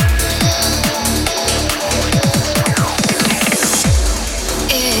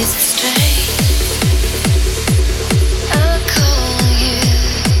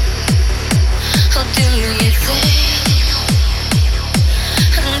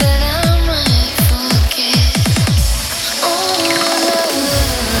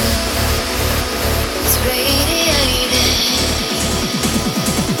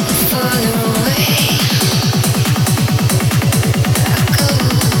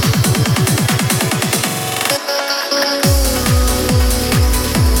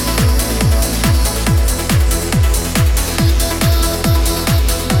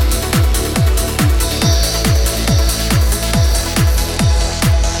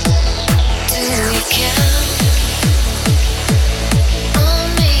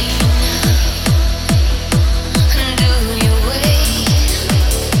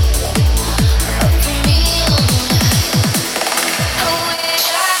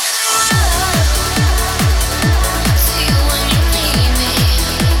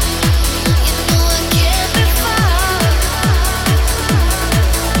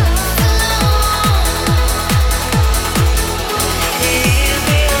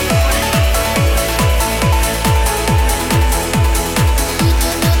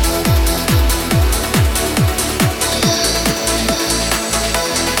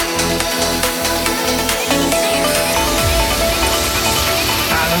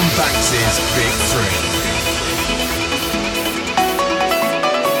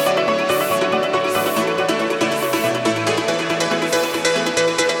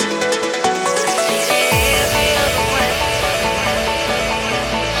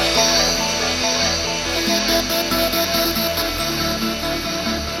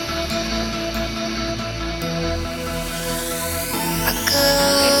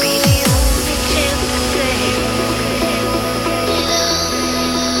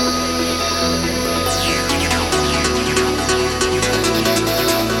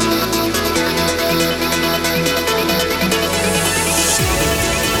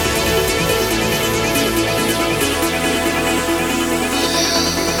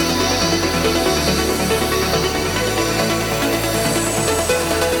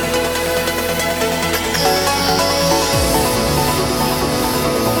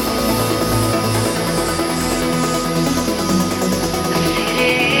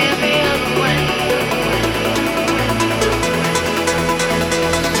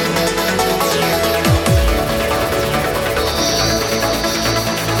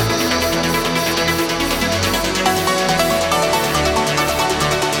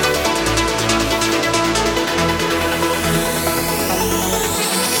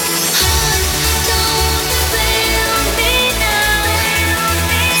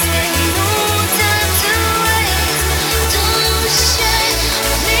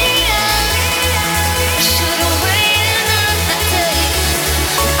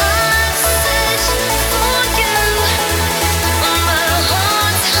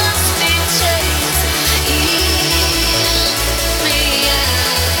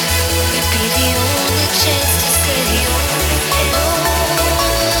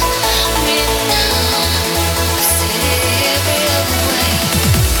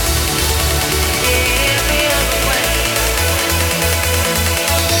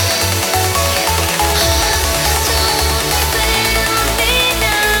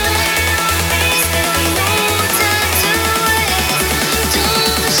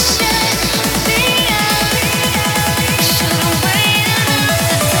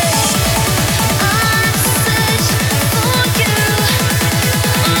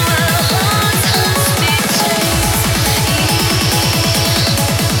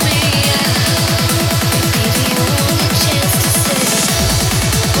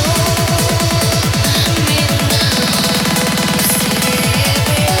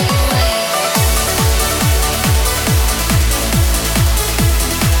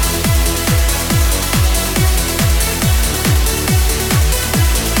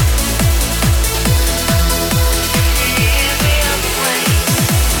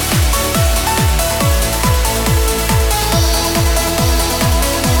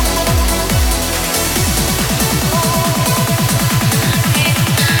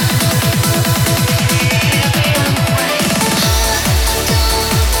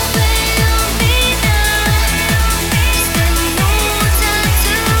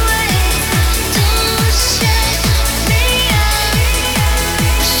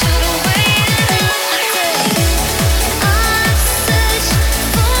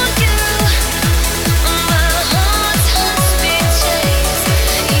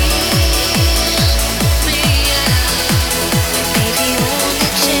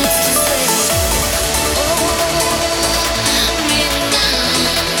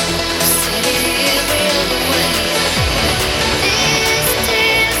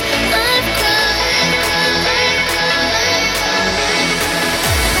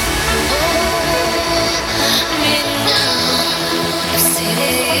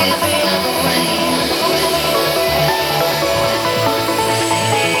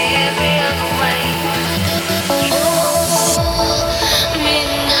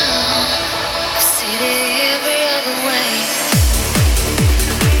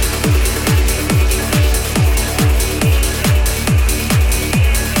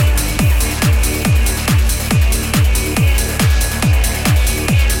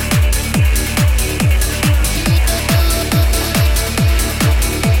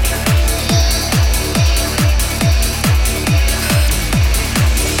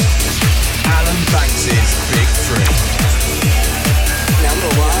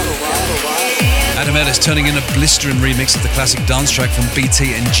 Ellis turning in a blistering remix of the classic dance track from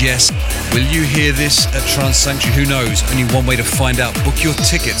BT and Jess. Will you hear this at Trance Sanctuary? Who knows? Only one way to find out. Book your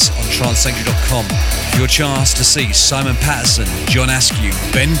tickets on trancesanctuary.com for your chance to see Simon Patterson, John Askew,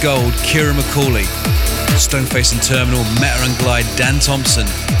 Ben Gold, Kira McCauley, Stoneface and Terminal, Meta and Glide, Dan Thompson,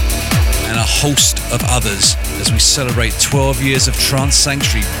 and a host of others as we celebrate 12 years of Trance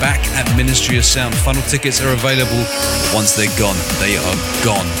Sanctuary back at Ministry of Sound. Final tickets are available, but once they're gone, they are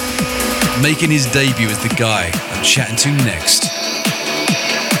gone. Making his debut is the guy I'm chatting to next.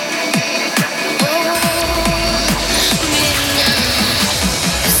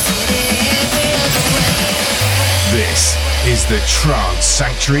 This is the Trance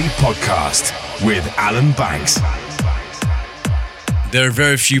Sanctuary Podcast with Alan Banks. There are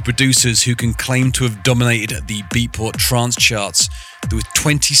very few producers who can claim to have dominated the Beatport trance charts with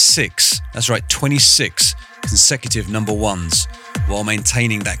 26 consecutive number ones, while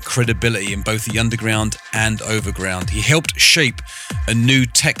maintaining that credibility in both the underground and overground. He helped shape a new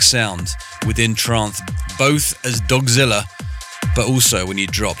tech sound within trance, both as Dogzilla, but also when he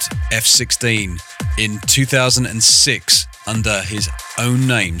dropped F16 in 2006 under his own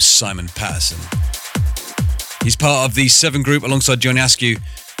name, Simon Patterson. He's part of the 7 group alongside John Askew,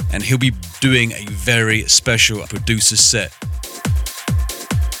 and he'll be doing a very special producer set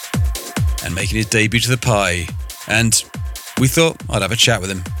and making his debut to the pie. And we thought I'd have a chat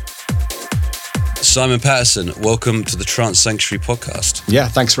with him. Simon Patterson, welcome to the Trance Sanctuary Podcast. Yeah,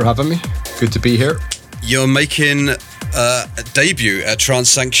 thanks for having me. Good to be here. You're making a debut at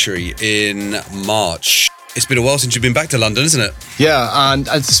Trance Sanctuary in March. It's been a while since you've been back to London, isn't it? Yeah, and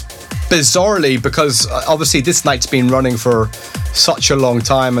it's bizarrely because obviously this night's been running for such a long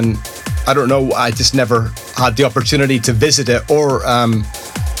time, and I don't know, I just never had the opportunity to visit it or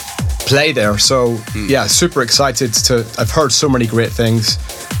play there. So yeah, super excited to. I've heard so many great things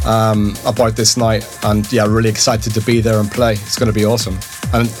about this night, and yeah, really excited to be there and play. It's going to be awesome,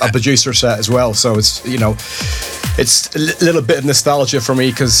 and a producer set as well. So it's, you know, it's a little bit of nostalgia for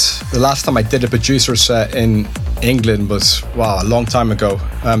me because the last time I did a producer set in England was a long time ago.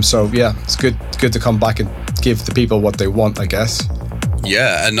 So yeah, it's good to come back and give the people what they want, I guess.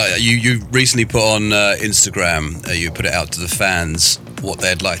 Yeah, and you recently put on Instagram, you put it out to the fans what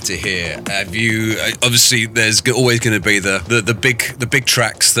they'd like to hear. Have you? Obviously, there's always going to be the big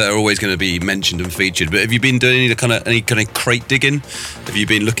tracks that are always going to be mentioned and featured. But have you been doing any kind of crate digging? Have you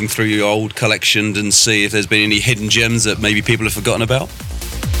been looking through your old collection and see if there's been any hidden gems that maybe people have forgotten about?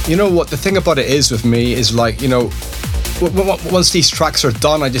 You know what the thing about it is with me is, like, you know, once these tracks are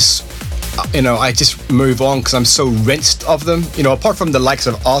done, I just move on because I'm so rinsed of them. You know, apart from the likes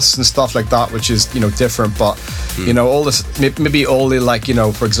of Us and stuff like that, which is, you know, different. But you know, all this, maybe all the, like, you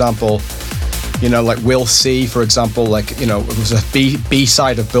know, for example, you know, like We'll See, for example, like, you know, it was a B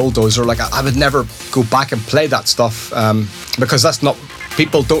side of Bulldozer. Like, I would never go back and play that stuff because that's not,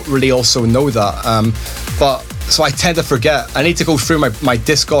 people don't really also know that. But so I tend to forget. I need to go through my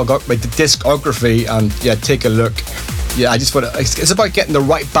discography and take a look. Yeah, it's about getting the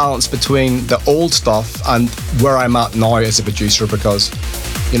right balance between the old stuff and where I'm at now as a producer, because,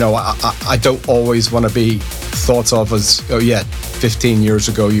 you know, I don't always want to be thought of as, 15 years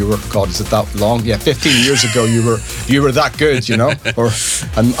ago you were, God, is it that long? Yeah, 15 years ago you were that good, you know,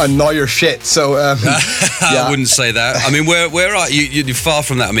 and now you're shit. So I wouldn't say that. I mean, where are you? You're far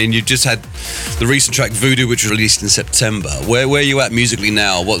from that. I mean, you just had the recent track Voodoo, which was released in September. Where are you at musically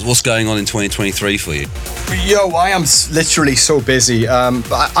now? What's going on in 2023 for you? I am literally so busy.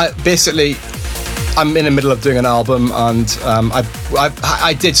 I basically, I'm in the middle of doing an album, and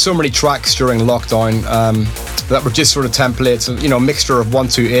I did so many tracks during lockdown that were just sort of templates, you know, mixture of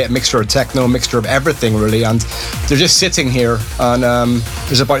 128, mixture of techno, mixture of everything really, and they're just sitting here, and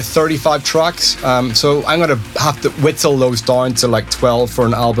there's about 35 tracks, so I'm gonna have to whittle those down to like 12 for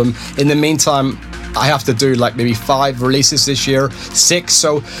an album. In the meantime, I have to do like maybe 5 releases this year, 6,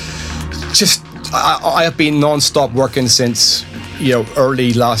 so just I have been non-stop working since, you know,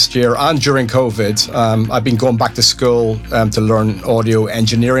 early last year and during COVID. I've been going back to school to learn audio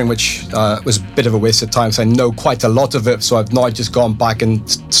engineering, which was a bit of a waste of time, so I know quite a lot of it. So I've now just gone back and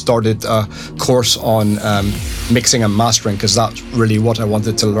started a course on mixing and mastering, because that's really what I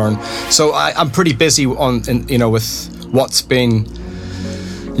wanted to learn. So I'm pretty busy with what's been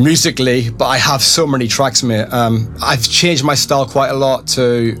musically, but I have so many tracks, mate. I've changed my style quite a lot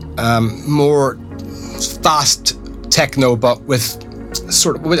to more fast techno, but with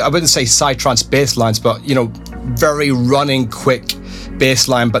sort of, I wouldn't say psytrance bass lines, but, you know, very running quick bass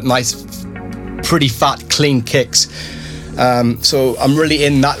line, but nice, pretty fat, clean kicks. So I'm really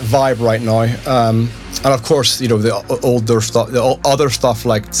in that vibe right now. and of course, you know, the older stuff, the other stuff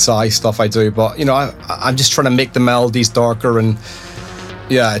like Psy stuff I do. But you know, I'm just trying to make the melodies darker, and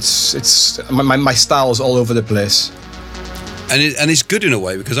yeah, it's my style's all over the place. And it's good in a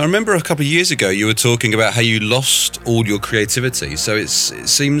way, because I remember a couple of years ago you were talking about how you lost all your creativity. So it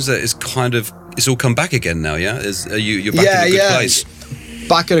seems that it's all come back again now. Yeah, you're back in a good place.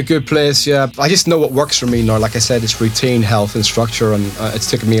 Back in a good place. Yeah, I just know what works for me now. Like I said, it's routine, health, and structure, and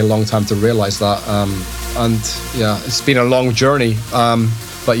it's taken me a long time to realize that. And yeah, it's been a long journey.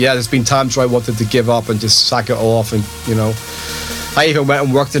 But yeah, there's been times where I wanted to give up and just sack it off, and you know, I even went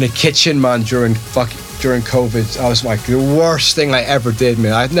and worked in a kitchen, man, during COVID. That was like the worst thing I ever did,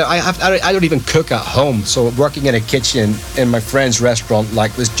 man. I don't even cook at home, so working in a kitchen in my friend's restaurant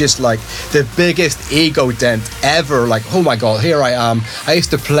was just like the biggest ego dent ever. Like, oh my god, here I am. I used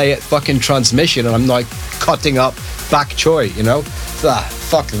to play at fucking Transmission, and I'm like cutting up bak choy, you know?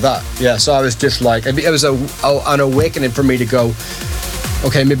 Fuck that. Yeah, so I was just like, it was an awakening for me to go,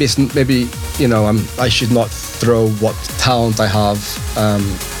 okay, maybe you know, I should not throw what talent I have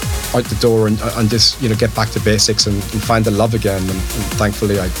out the door and just, you know, get back to basics and find the love again. And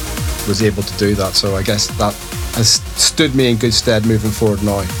thankfully I was able to do that. So I guess that has stood me in good stead moving forward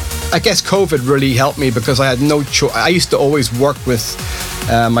now. I guess COVID really helped me because I had no choice. I used to always work with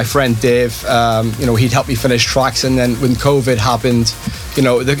my friend Dave. You know, he'd help me finish tracks, and then when COVID happened, you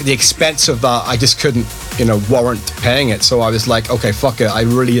know, the expense of that, I just couldn't, you know, warrant paying it. So I was like, okay, fuck it. I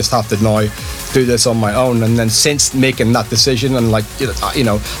really just have to now do this on my own. And then since making that decision, and like, you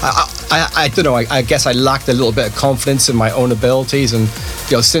know, I don't know, I guess I lacked a little bit of confidence in my own abilities. And,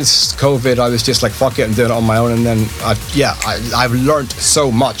 you know, since COVID, I was just like, fuck it, I'm doing it on my own. And then, I've learned so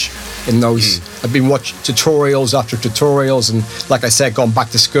much in those. I've been watching tutorials after tutorials, and like I said, gone back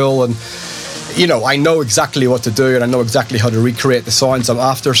to school, and you know, I know exactly what to do, and I know exactly how to recreate the sounds I'm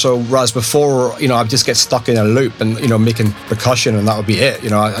after. So whereas before, you know, I'd just get stuck in a loop and, you know, making percussion, and that would be it.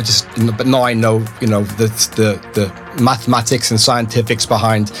 You know, I just, you know, but now I know, you know, the mathematics and scientifics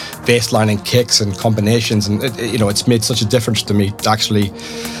behind bass line and kicks and combinations, and you know, it's made such a difference to me to actually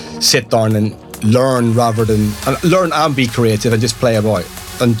sit down and learn rather than learn and be creative and just play about.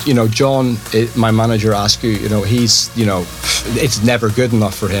 And, you know, John, my manager, Askew, you know, he's, you know, it's never good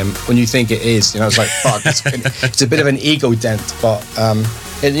enough for him when you think it is. You know, it's like, fuck, it's a bit of an ego dent. But, and,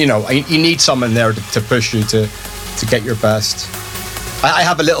 you know, you need someone there to push you to get your best. I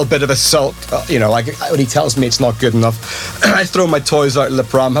have a little bit of a sulk, you know, when he tells me it's not good enough, I throw my toys out of the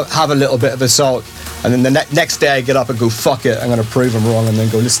pram, have a little bit of a sulk. And then the next day I get up and go, fuck it, I'm going to prove him wrong, and then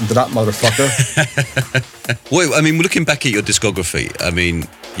go, listen to that motherfucker. Well, I mean, looking back at your discography, I mean,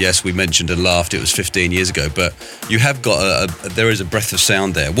 yes, we mentioned and laughed, it was 15 years ago, but you have got there is a breadth of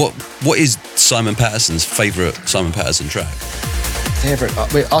sound there. What is Simon Patterson's favourite Simon Patterson track? Favorite?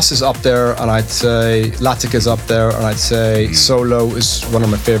 Us is up there, and I'd say Latica's up there, and I'd say Solo is one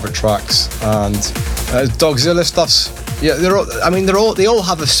of my favourite tracks, and Dogzilla stuff's. Yeah, they all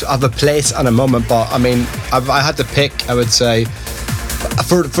have a place and a moment, but I mean, if I had to pick, I would say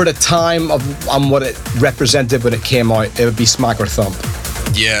for the time of what it represented when it came out, it would be Smack or Thump.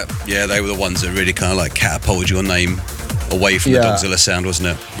 Yeah, they were the ones that really kind of like catapulted your name away from the Dogzilla sound, wasn't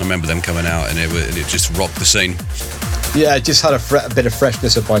it? I remember them coming out, and it just rocked the scene. Yeah, it just had a bit of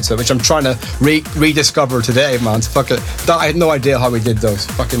freshness about it, which I'm trying to rediscover today, man. I had no idea how we did those.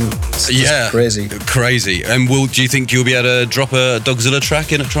 Crazy. And do you think you'll be able to drop a Dogzilla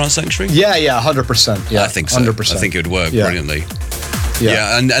track in at Trance Sanctuary? Yeah, 100%. Yeah, I think so. 100%. I think it would work brilliantly.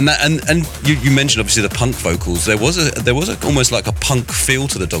 Yeah, and you mentioned obviously the punk vocals. There was a almost like a punk feel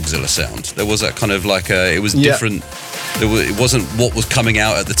to the Dogzilla sound. There was that kind of like it was different. It wasn't what was coming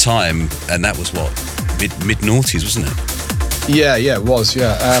out at the time, and that was what mid noughties, wasn't it? Yeah, it was.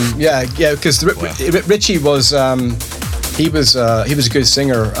 Because Richie was he was a good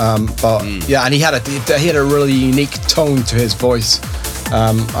singer, but and he had a really unique tone to his voice.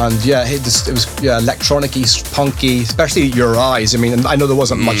 It was electronic-y, punky, especially Your Eyes. I mean, I know there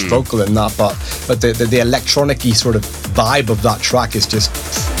wasn't much vocal in that, but the electronic-y sort of vibe of that track is just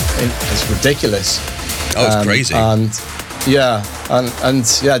it's ridiculous. Oh, it's crazy.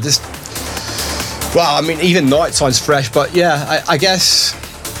 Well, I mean, even now it sounds fresh, but I guess.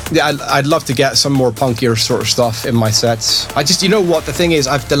 Yeah, I'd love to get some more punkier sort of stuff in my sets. You know what, the thing is,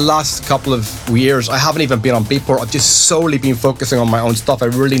 the last couple of years, I haven't even been on Beatport. I've just solely been focusing on my own stuff. I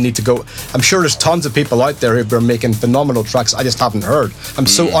really need to go. I'm sure there's tons of people out there who are making phenomenal tracks I just haven't heard. I'm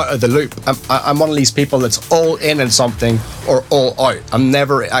so out of the loop. I'm one of these people that's all in something or all out.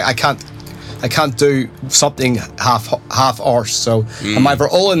 I can't I can't do something half arse. So I'm either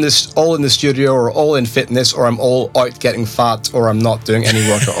all in the studio, or all in fitness, or I'm all out getting fat, or I'm not doing any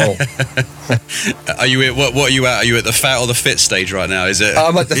work at all. Are you at what are you at? Are you at the fat or the fit stage right now? Is it?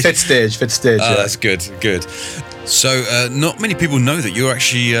 I'm at the fit stage. Yeah. That's good. So, not many people know that you're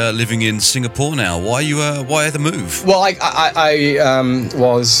actually living in Singapore now. Why the move? Well, I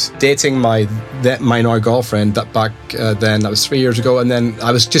was dating my now girlfriend back then. That was 3 years ago, and then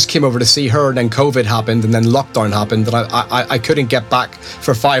I just came over to see her, and then COVID happened, and then lockdown happened, and I couldn't get back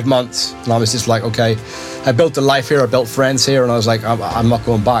for 5 months, and I was just like, okay, I built a life here, I built friends here, and I was like, I'm not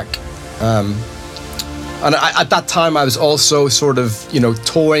going back. And at that time, I was also sort of,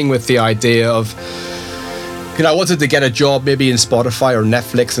 toying with the idea of, I wanted to get a job maybe in Spotify or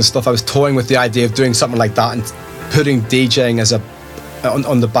Netflix and stuff. I was toying with the idea of doing something like that and putting DJing as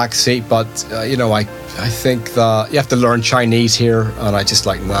on the back seat. But, I think that you have to learn Chinese here. And I just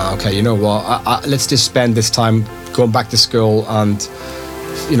like, nah, okay, you know what? Let's just spend this time going back to school and,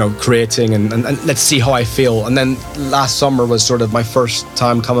 creating and let's see how I feel. And then last summer was sort of my first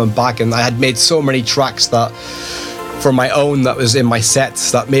time coming back. And I had made so many tracks that for my own that was in my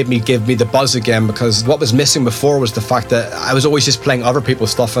sets that made me give me the buzz again, because what was missing before was the fact that I was always just playing other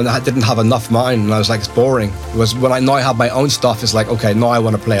people's stuff and I didn't have enough mine, and I was like, it's boring. It was when I now have my own stuff, it's like, okay, now I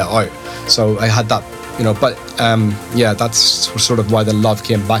want to play it out. So I had that, but that's sort of why the love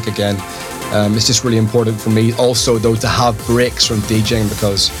came back again. It's just really important for me also though to have breaks from DJing,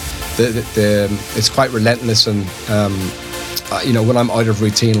 because it's quite relentless, and when I'm out of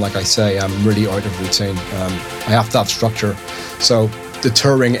routine, like I say, I'm really out of routine. I have to have structure. So the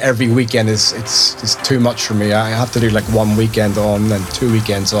touring every weekend is too much for me. I have to do like 1 weekend on and 2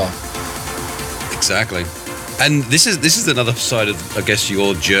 weekends off. Exactly. And this is another side of, I guess,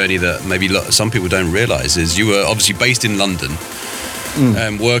 your journey that maybe some people don't realise, is you were obviously based in London,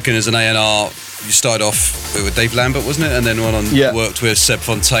 working as an A&R. You started off with Dave Lambert, wasn't it? And then went on, worked with Seb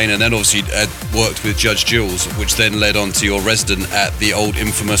Fontaine, and then obviously worked with Judge Jules, which then led on to your resident at the old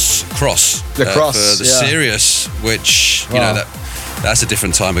infamous Cross. The Cross, for the Sirius, which, that's a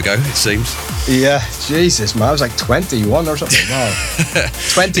different time ago, it seems. Yeah, Jesus, man. I was like 21 or something. Wow.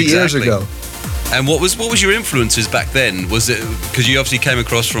 20 years ago. And what was your influences back then? Was it, because you obviously came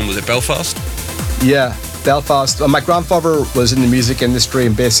across from, was it Belfast? Yeah. Belfast. My grandfather was in the music industry,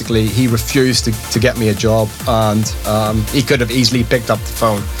 and basically he refused to get me a job, and he could have easily picked up the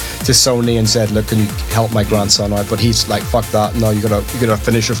phone to Sony and said, look, can you help my grandson out? But he's like, fuck that, no, you gotta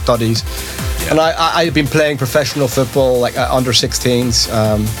finish your studies. And I had been playing professional football, like under 16s.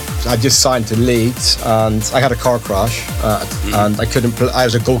 I just signed to Leeds, and I had a car crash, and I couldn't play. I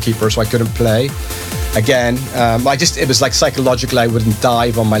was a goalkeeper, so I couldn't play again. It was like psychologically I wouldn't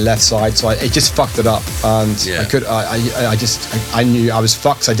dive on my left side, so it just fucked it up, and I knew I was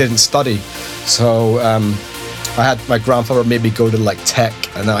fucked. So I didn't study, so I had my grandfather made me go to like tech,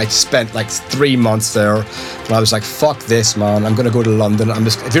 and then I spent like 3 months there, and I was like, fuck this, man, I'm gonna go to London.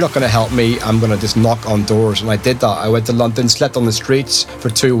 If you're not gonna help me, I'm gonna just knock on doors. And I did that. I went to London, slept on the streets for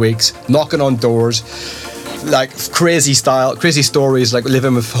 2 weeks, knocking on doors, like crazy stories, like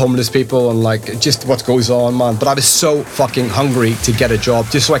living with homeless people and like just what goes on, man. But I was so fucking hungry to get a job,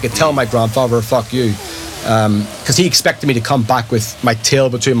 just so I could tell my grandfather, fuck you, because he expected me to come back with my tail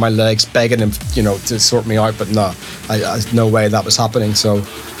between my legs, begging him, to sort me out. But no, there's no way that was happening. So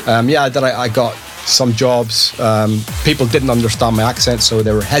I got some jobs. People didn't understand my accent, so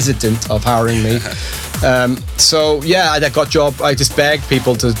they were hesitant of hiring me. I got job. I just begged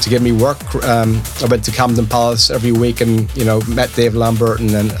people to give me work. I went to Camden Palace every week, and met Dave Lambert,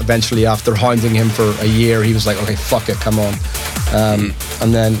 and then eventually, after hounding him for a year, he was like, okay, fuck it, come on.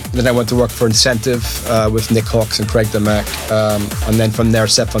 And then I went to work for Incentive with Nick Hawkes and Craig Demek, and then from there,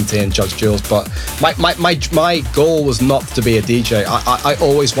 Seb Fontaine, Judge Jules. But my goal was not to be a DJ. I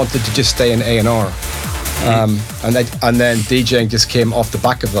always wanted to just stay in A&R, and then DJing just came off the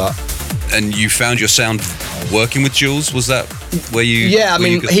back of that. And you found your sound working with Jules? Was that where you? Yeah, I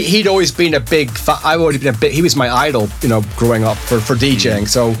mean, he'd always been a big. I've already been a big. He was my idol, growing up for DJing.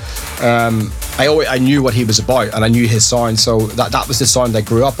 So I knew what he was about, and I knew his sound. So that was the sound I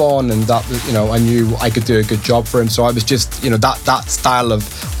grew up on, and that I knew I could do a good job for him. So I was just that style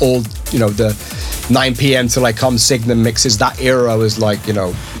of old the 9 p.m. till I come Signum mixes. That era was like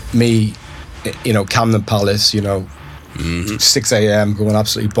me, Camden Palace, 6 a.m. going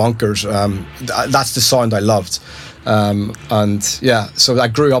absolutely bonkers. That's the sound I loved. So I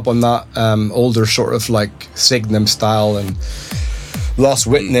grew up on that older sort of like Signum style and Lost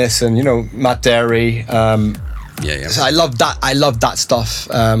Witness and Matt Derry, Yeah. So I loved that stuff.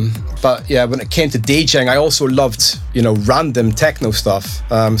 But yeah, when it came to DJing, I also loved, random techno stuff.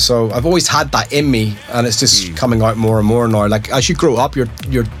 So I've always had that in me, and it's just coming out more and more now. Like as you grow up, your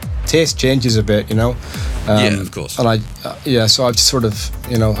taste changes a bit, Yeah, of course. And so I've just sort of,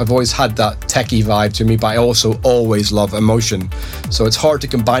 I've always had that techie vibe to me, but I also always love emotion. So it's hard to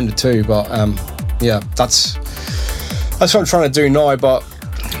combine the two, but that's what I'm trying to do now. But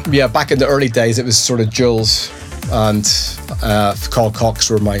yeah, back in the early days, it was sort of Jules and Carl Cox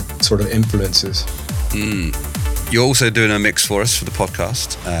were my sort of influences. You're also doing a mix for us for the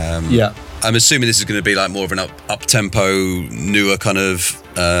podcast. Yeah. I'm assuming this is going to be like more of an up-tempo, newer kind of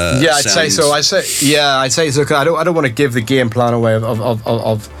I'd say so. I'd say so. I don't want to give the game plan away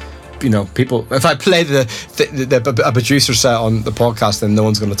of people. If I play a producer set on the podcast, then no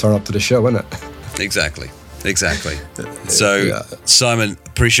one's going to turn up to the show, isn't it? Exactly. So, Simon,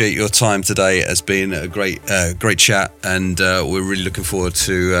 appreciate your time today. It's been a great chat, and we're really looking forward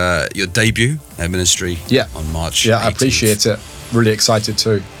to your debut at Ministry on March 18th. I appreciate it. Really excited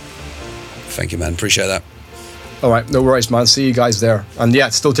too. Thank you, man. Appreciate that. All right, no worries, man. See you guys there. And yeah,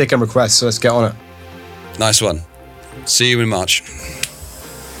 it's still taking requests, so let's get on it. Nice one. See you in March.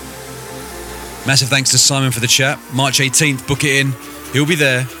 Massive thanks to Simon for the chat. March 18th, book it in. He'll be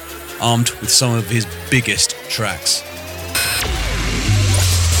there, armed with some of his biggest tracks.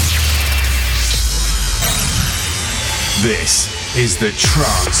 This is the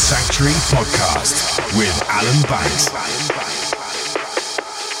Trance Sanctuary Podcast with Alan Banks.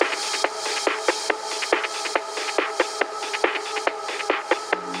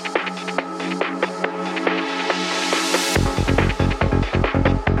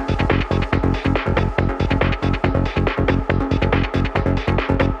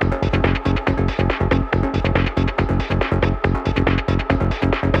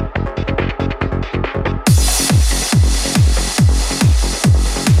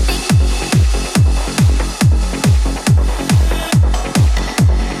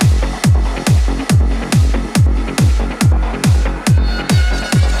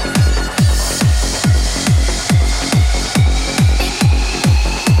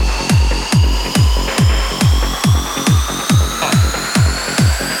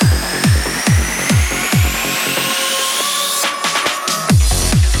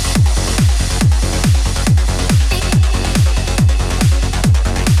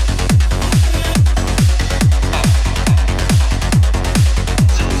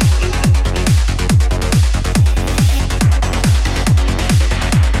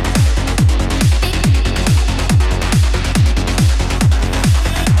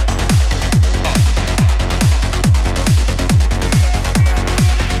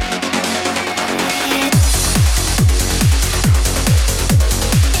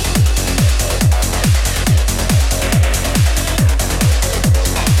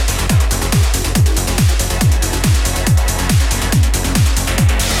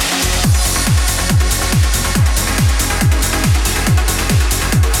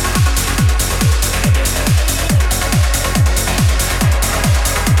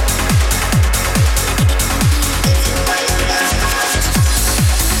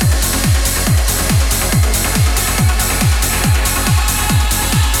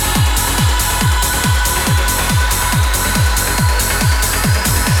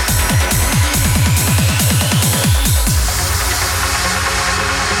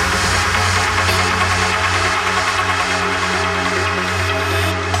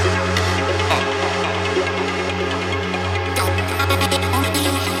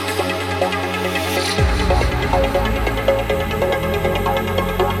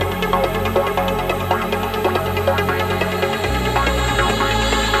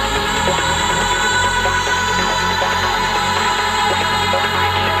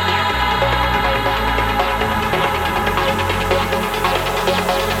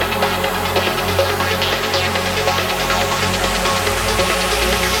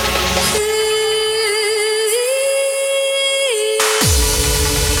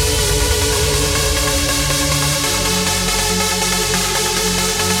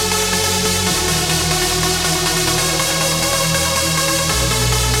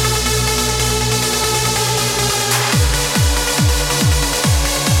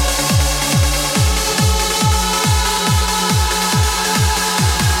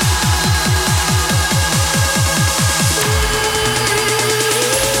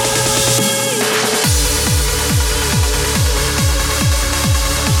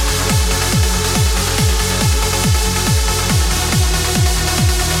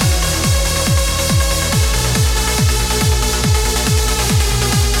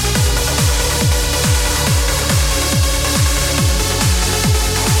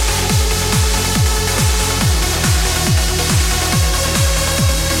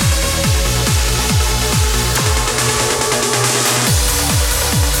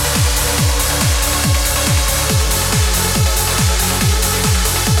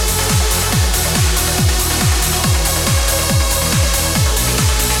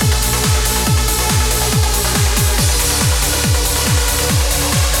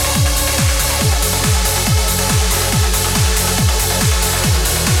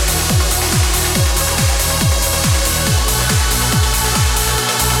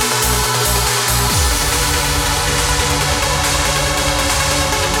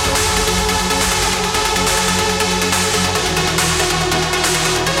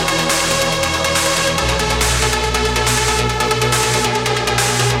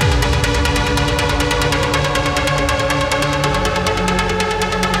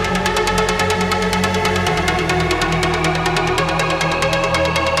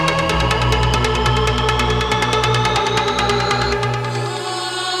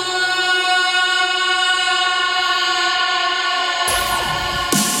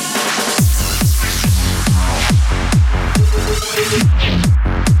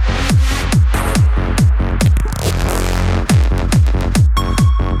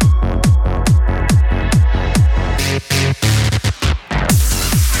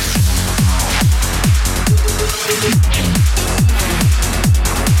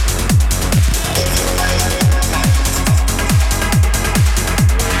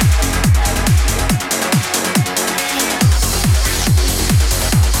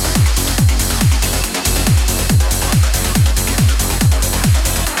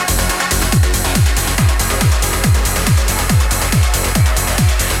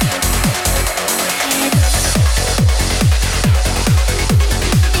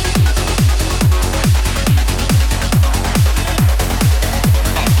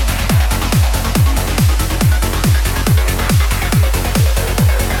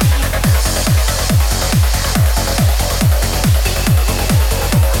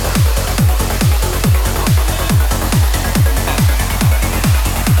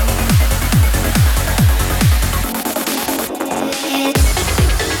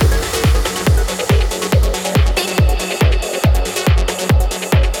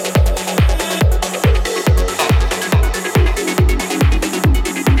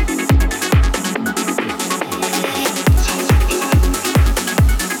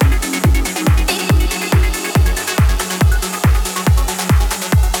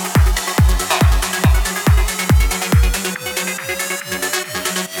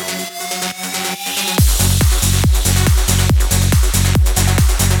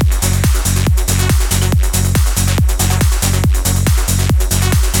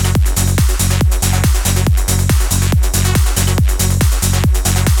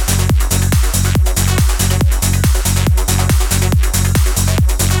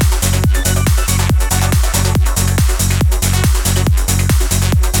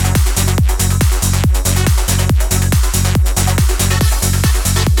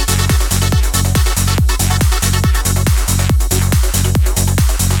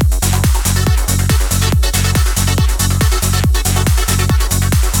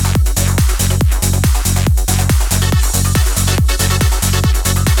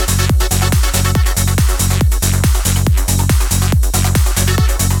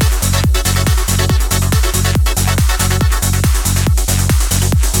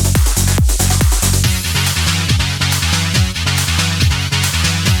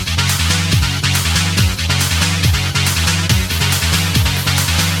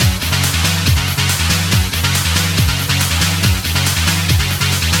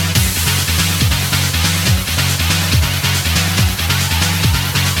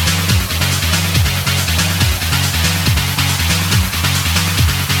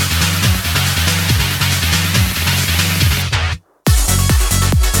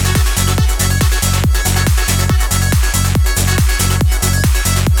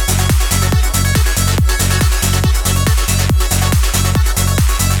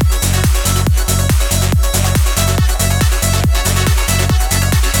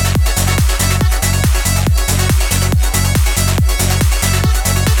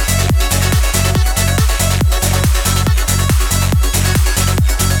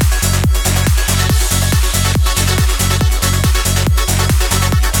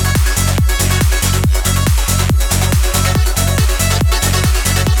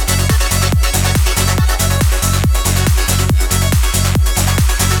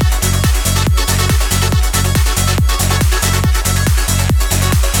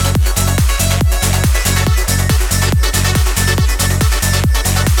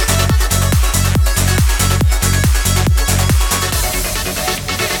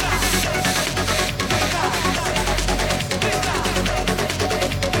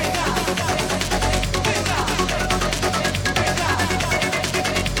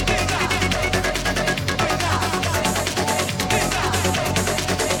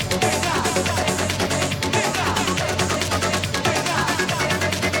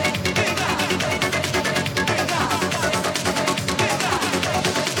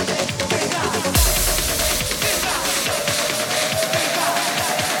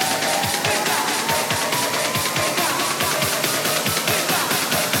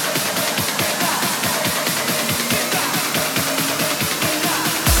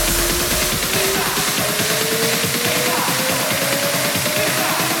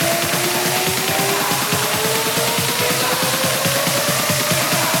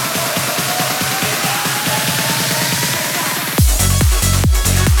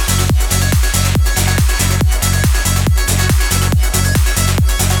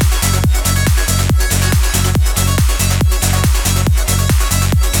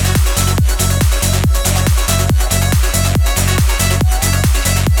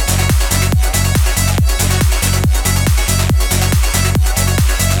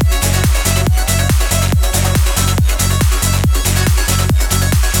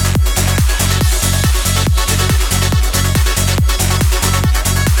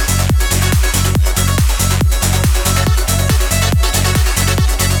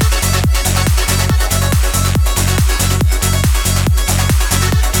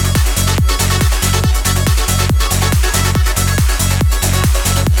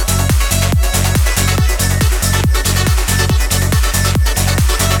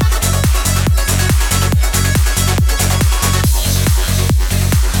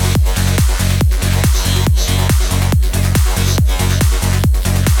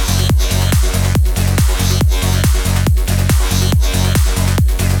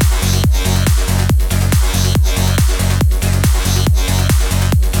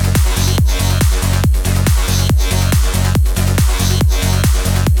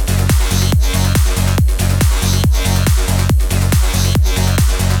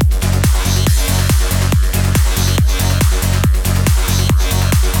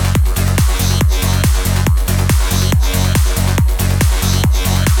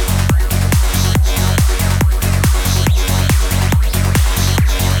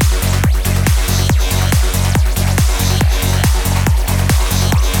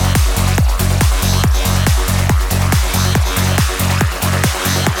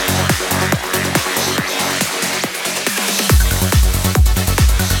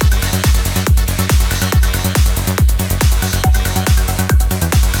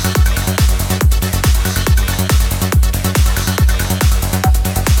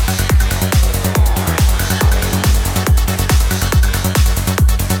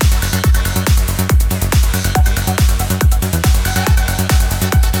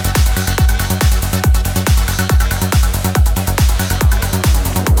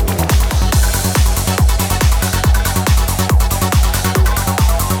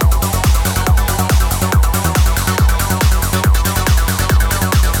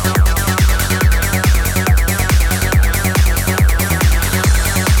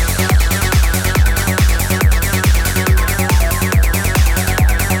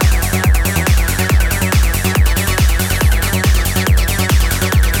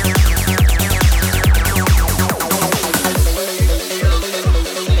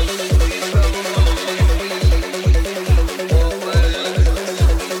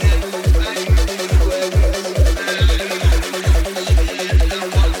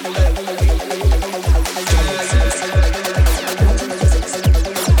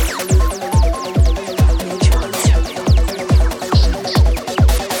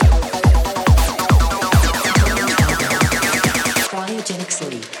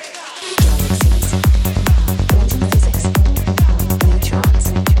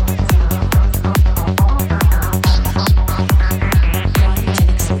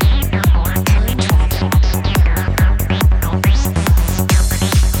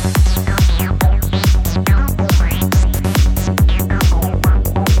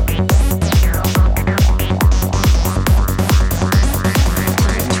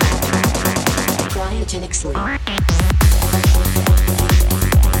 cryogenic sleep.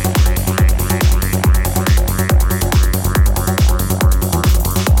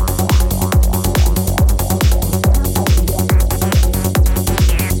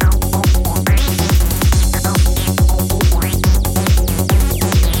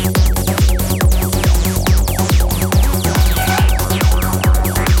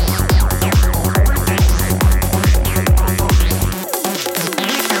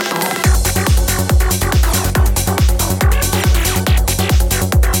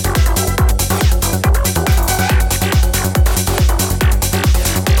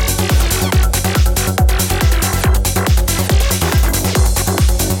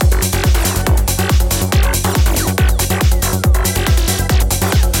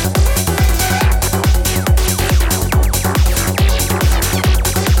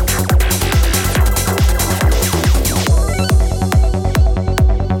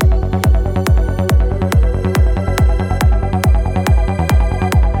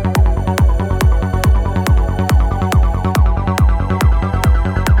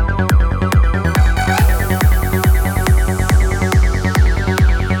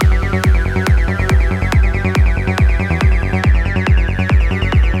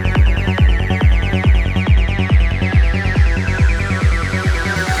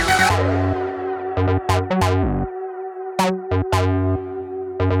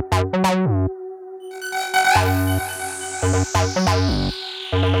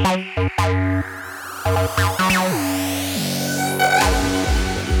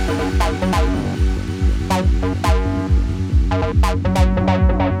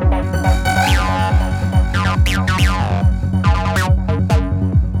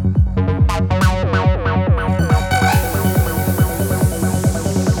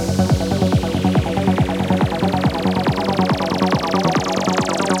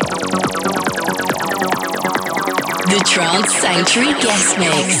 The Trance Sanctuary Guest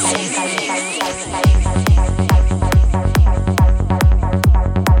Mix.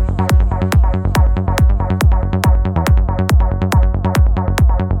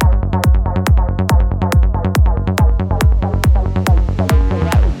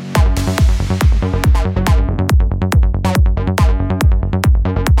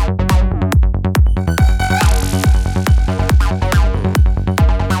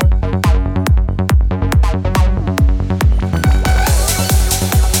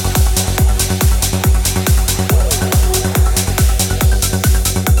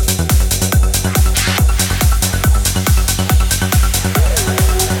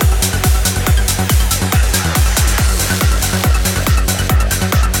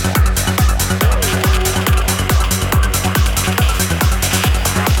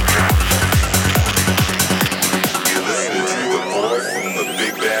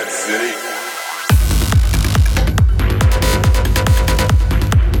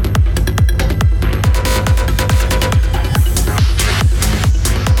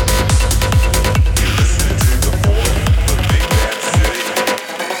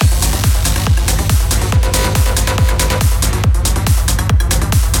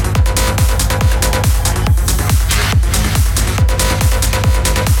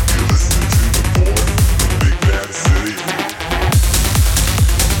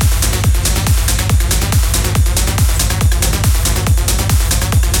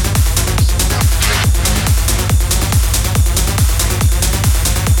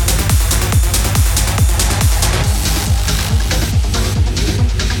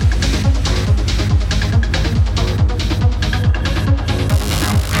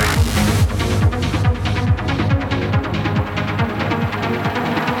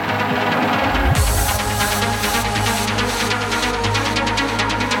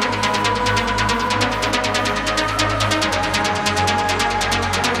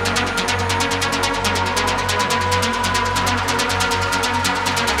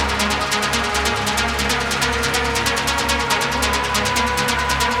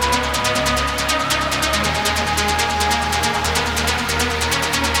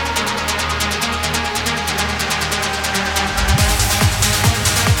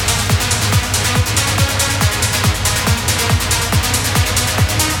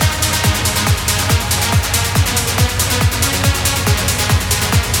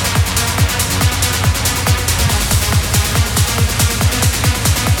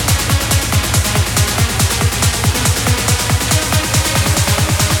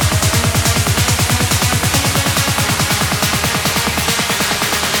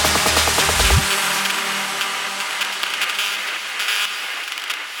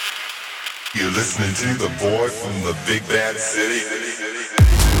 You're listening to the boy from the big bad city.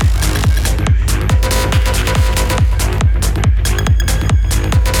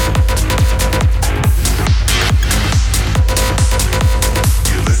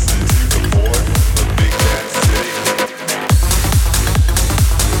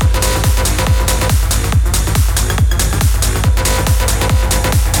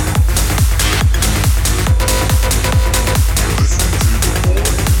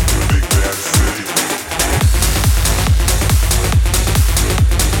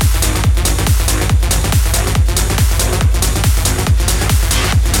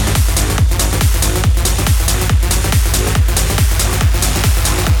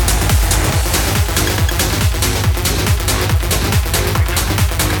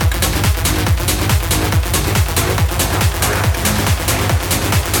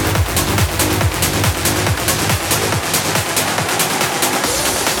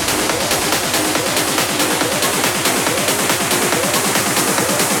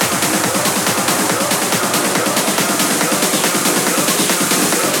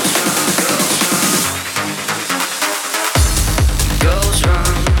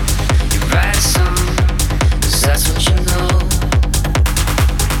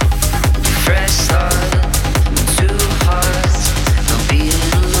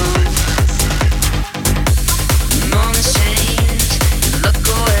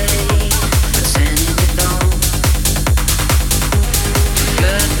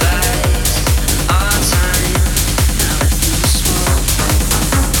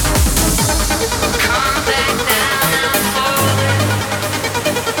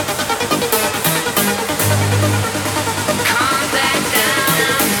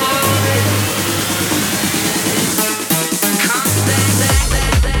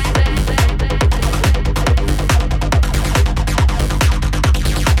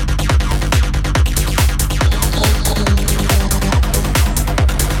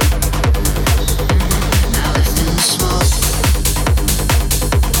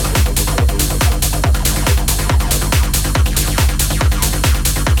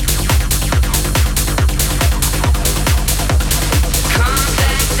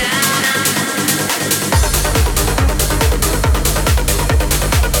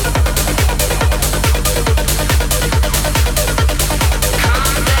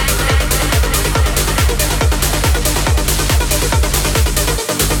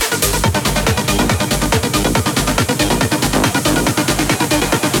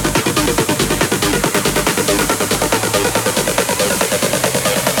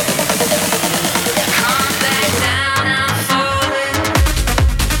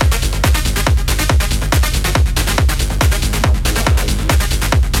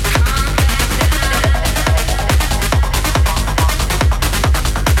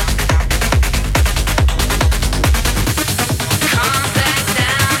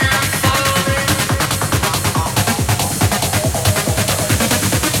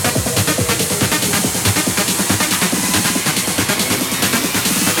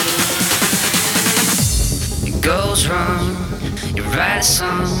 goes wrong, you write a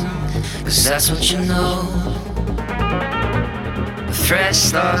song, 'cause that's what you know. A fresh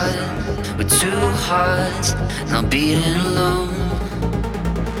start with two hearts, not beating alone.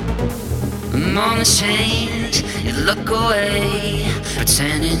 A moment change, you look away,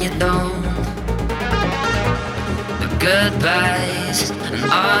 pretending you don't. The goodbyes and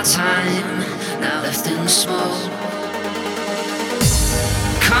our time now left in the smoke.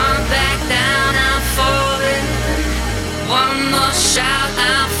 Come back down, I'm falling. One more shout,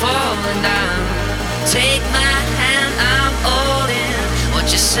 I'm falling down. Take my hand, I'm holding what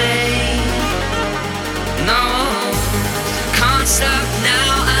you say. No, can't stop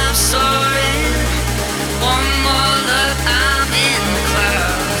now, I'm soaring. One more look, I'm in the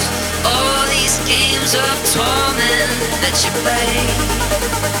clouds. All these games of torment that you play.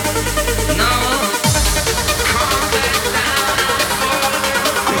 No.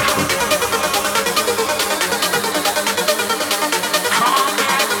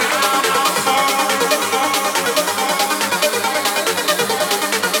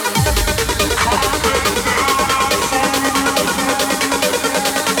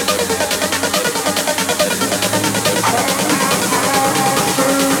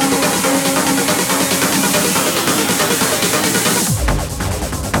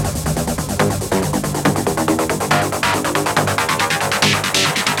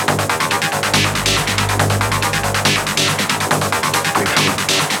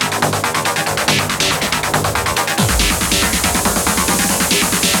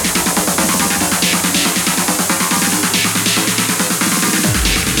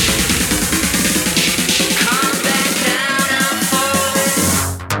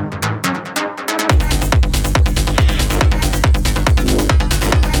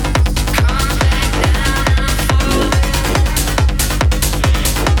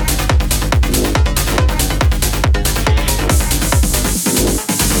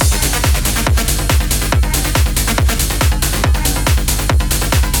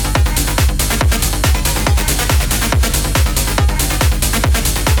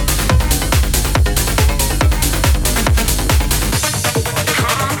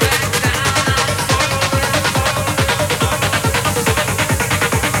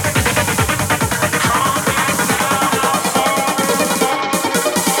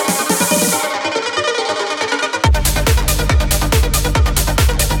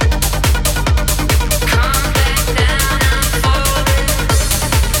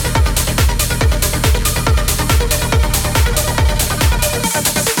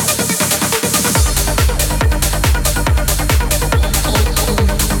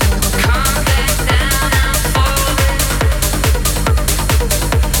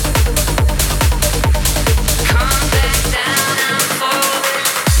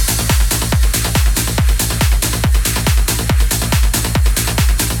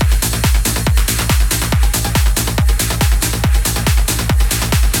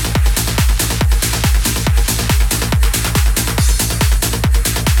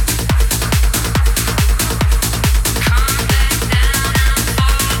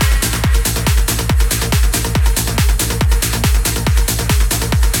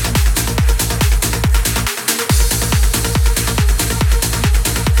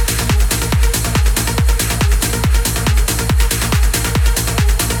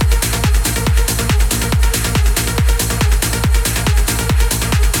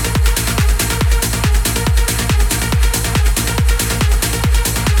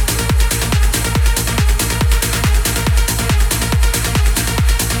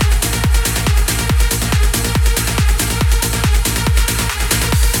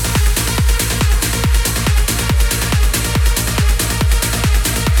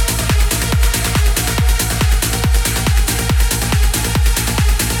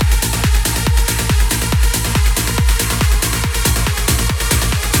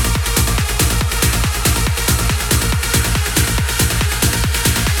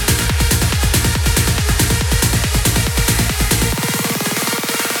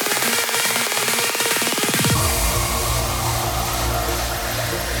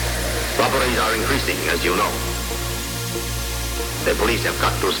 increasing, as you know. The police have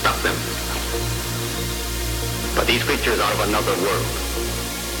got to stop them. But these creatures are of another world.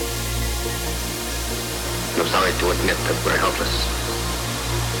 I'm sorry to admit that we're helpless.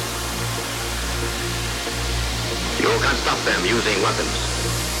 You can't stop them using weapons.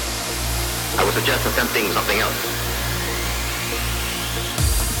 I would suggest attempting something else.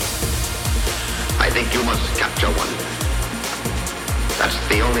 I think you must capture one. That's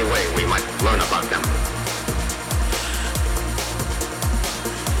the only way we might learn about them.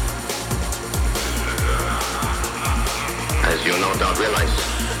 As you no doubt realize,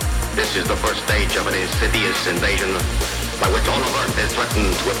 this is the first stage of an insidious invasion by which all of Earth is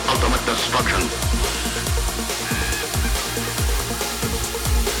threatened with ultimate destruction.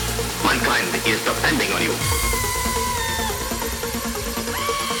 Mankind is depending on you.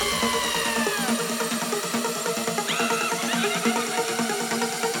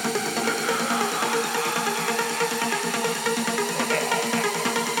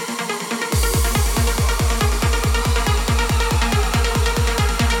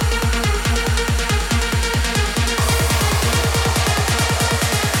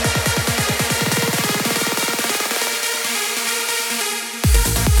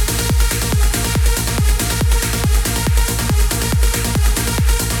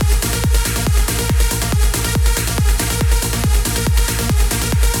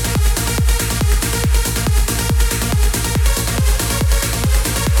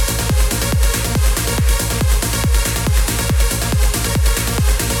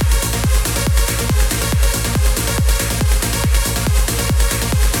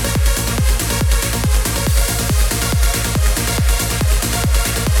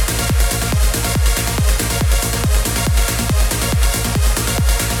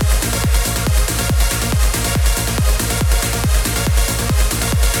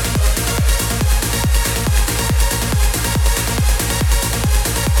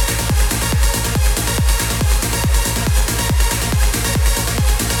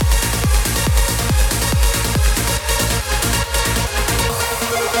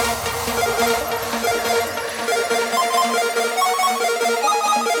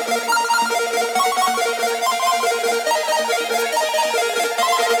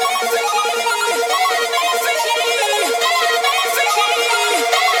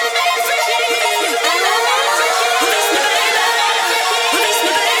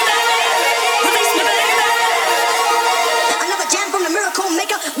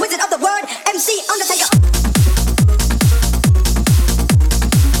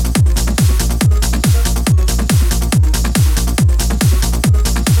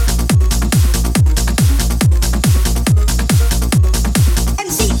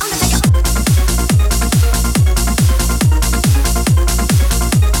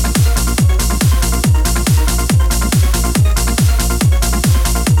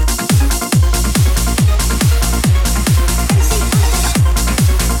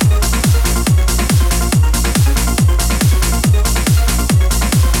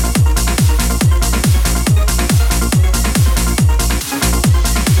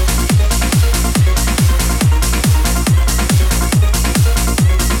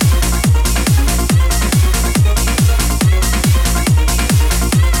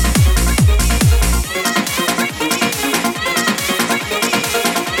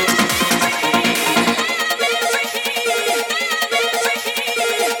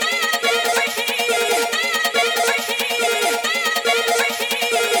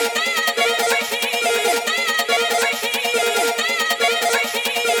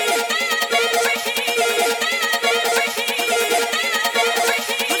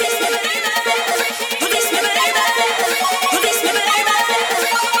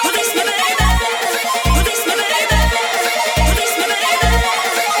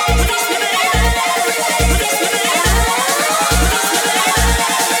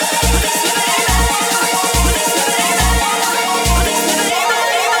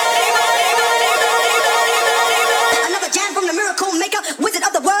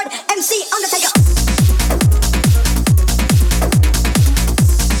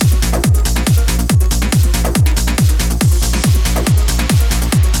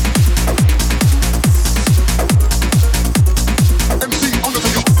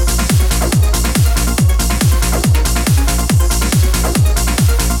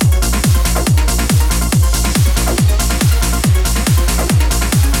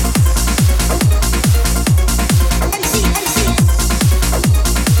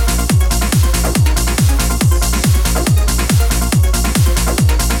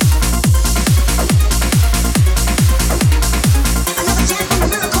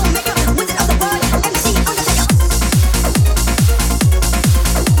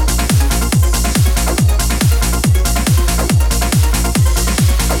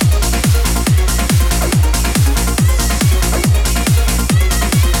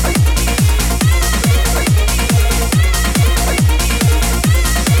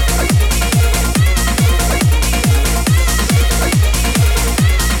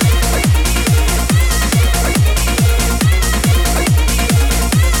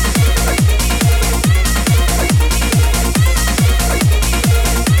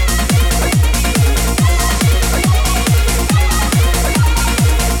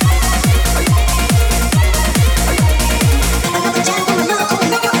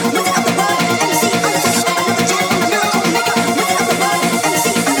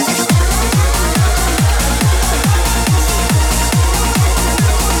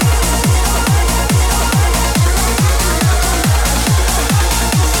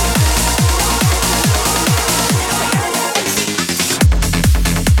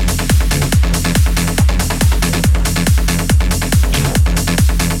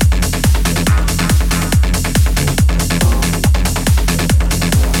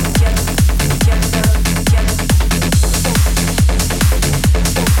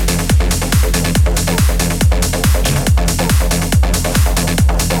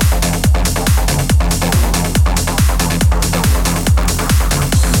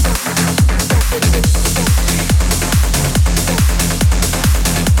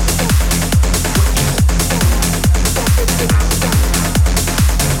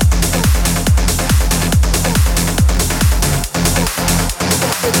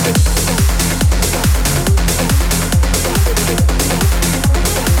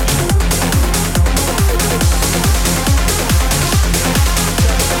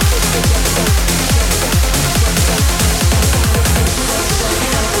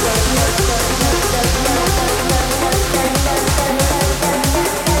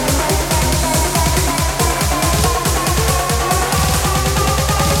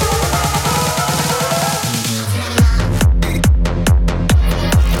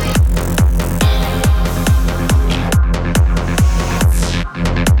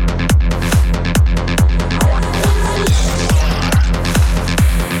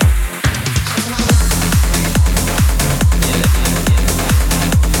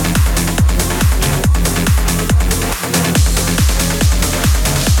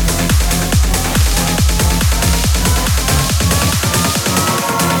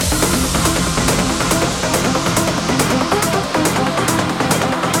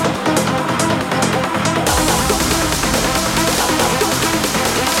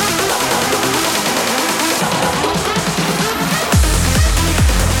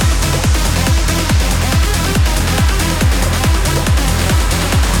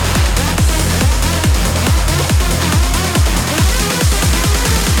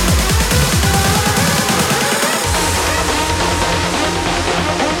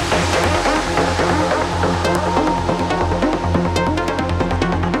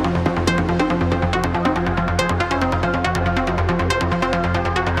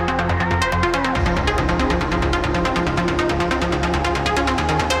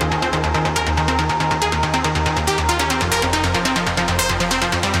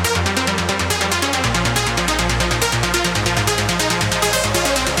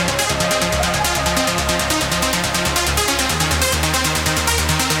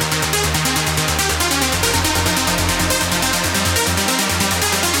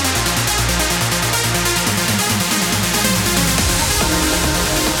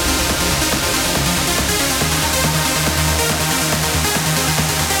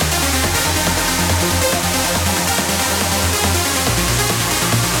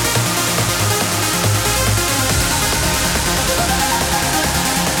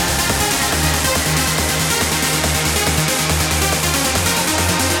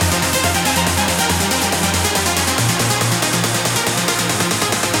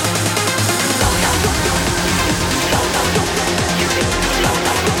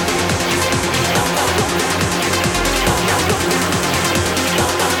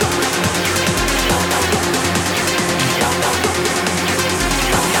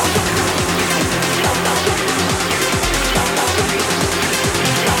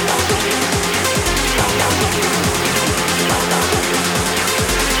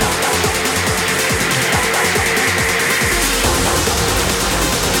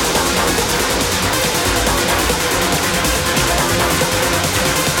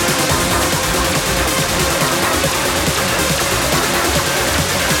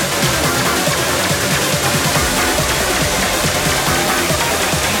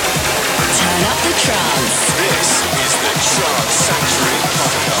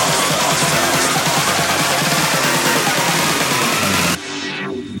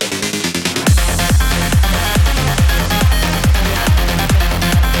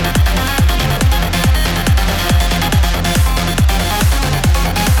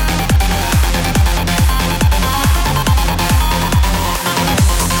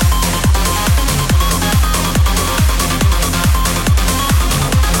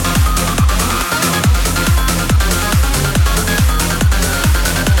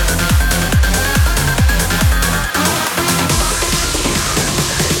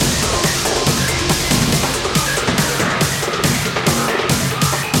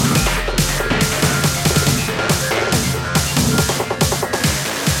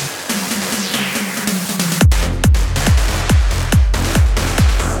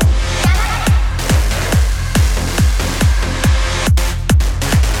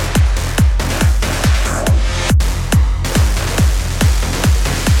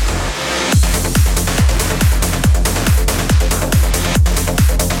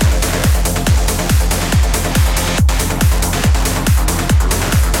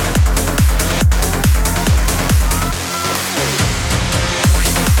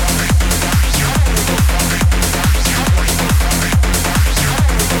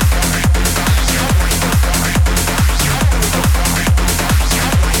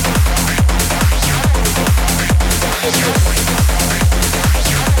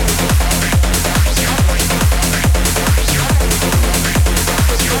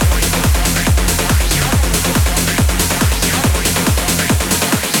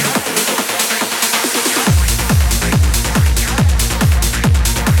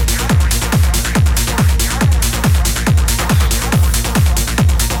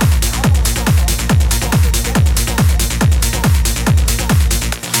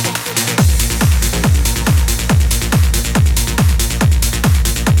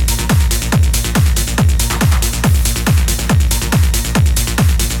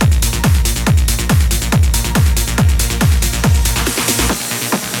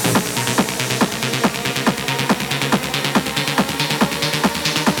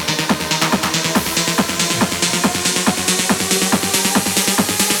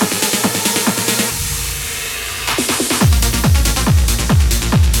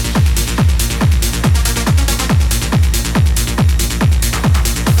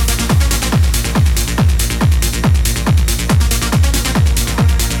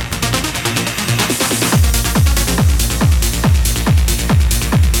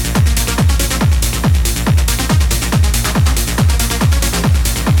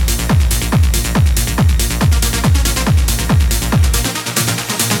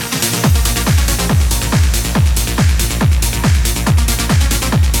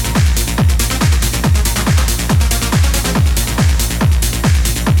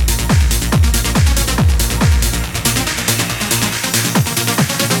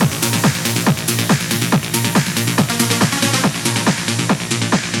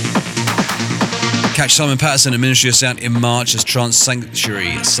 Catch Simon Patterson at Ministry of Sound in March as Trance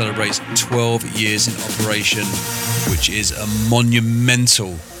Sanctuary celebrates 12 years in operation, which is a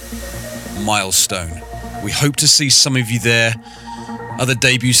monumental milestone. We hope to see some of you there. Other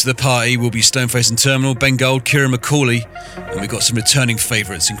debuts to the party will be Stoneface and Terminal, Ben Gold, Kieran McCauley, and we've got some returning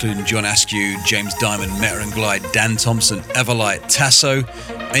favourites including John Askew, James Diamond, Meta and Glide, Dan Thompson, Everlight, Tasso,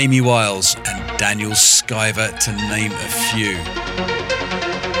 Amy Wiles and Daniel Skyver, to name a few.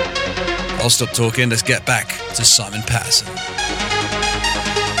 I'll stop talking, let's get back to Simon Patterson.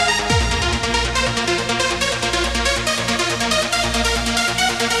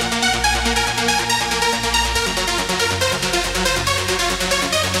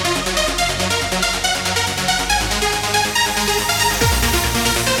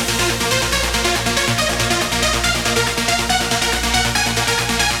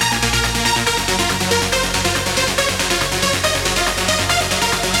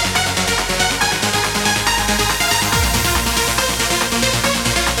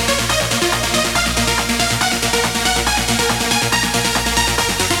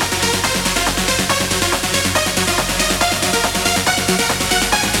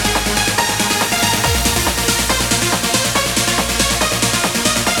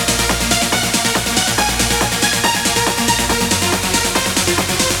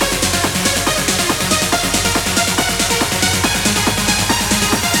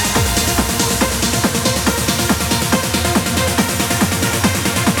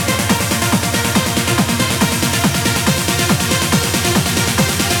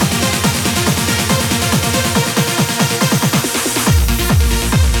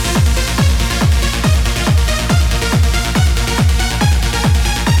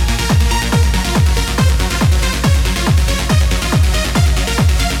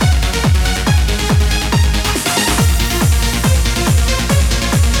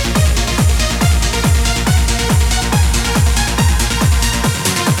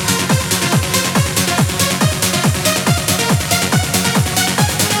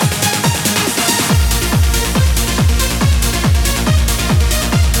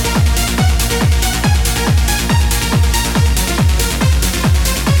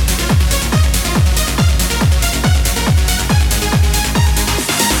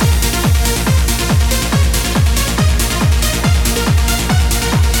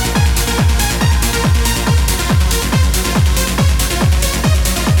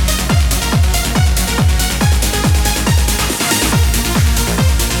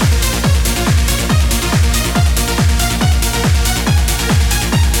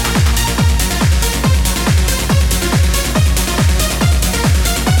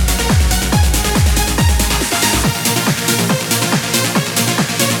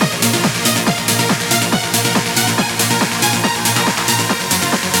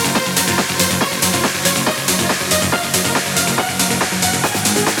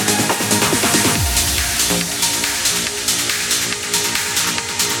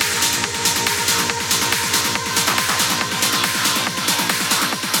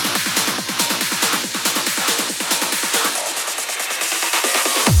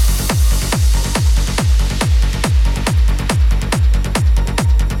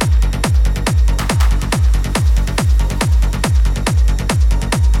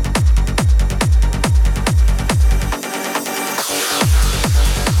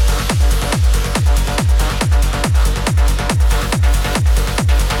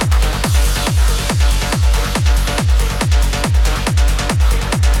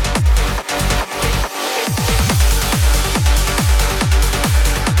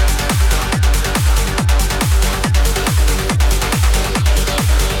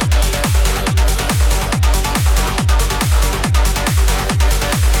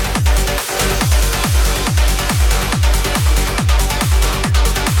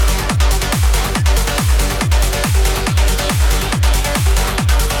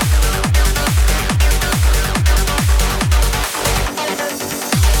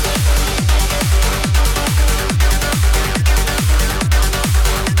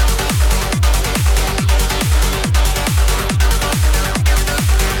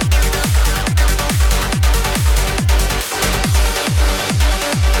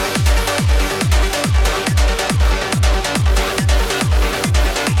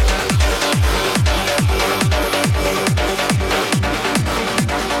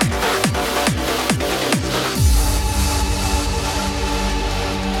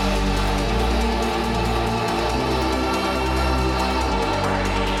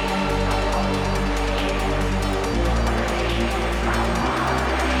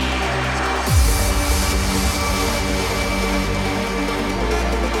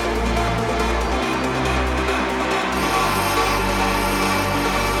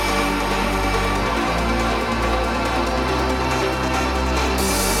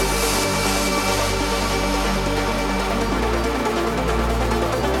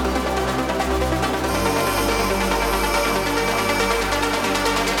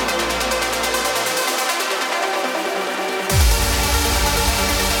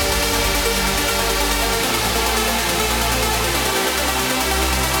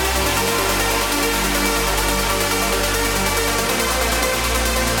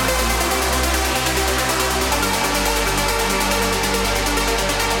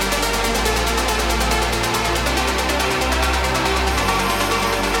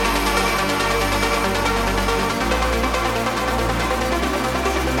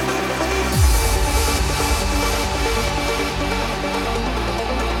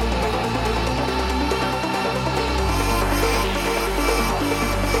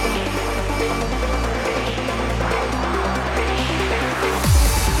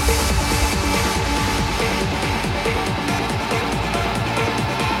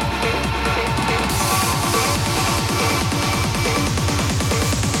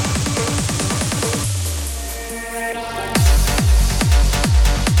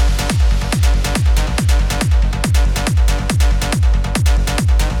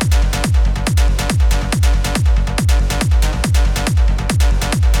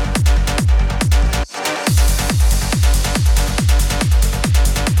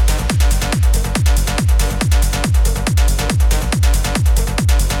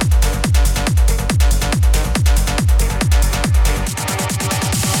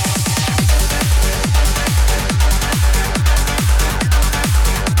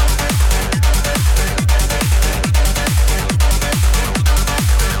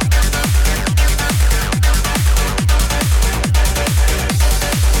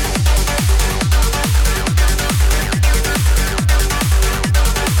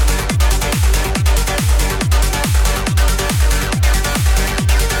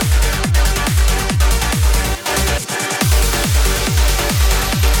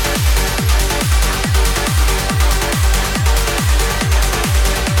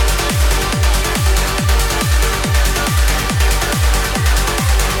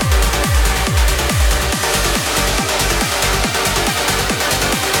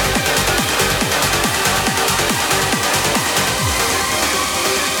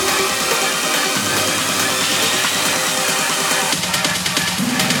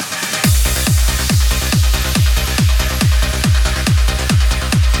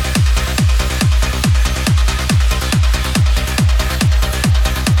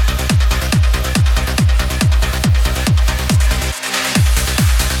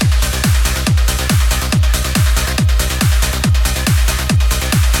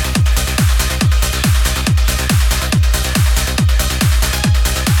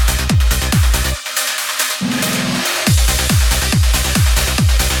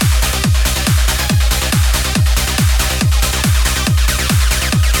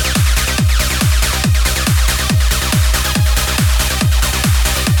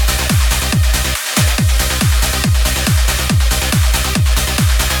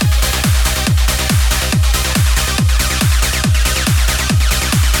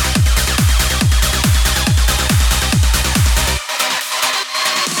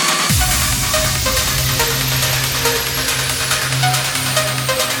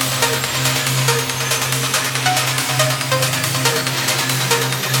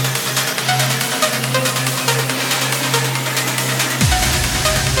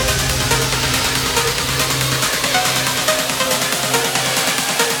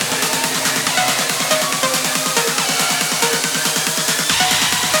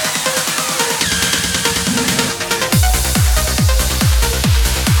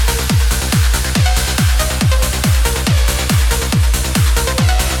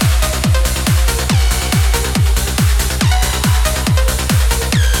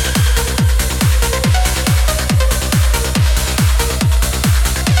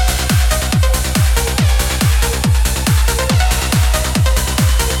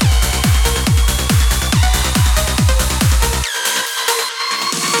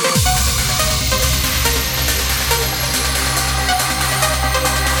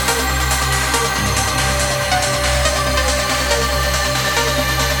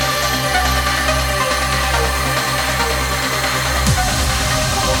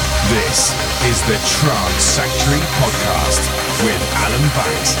 is the Trance Sanctuary Podcast with Alan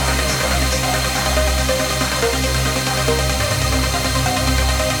Banks.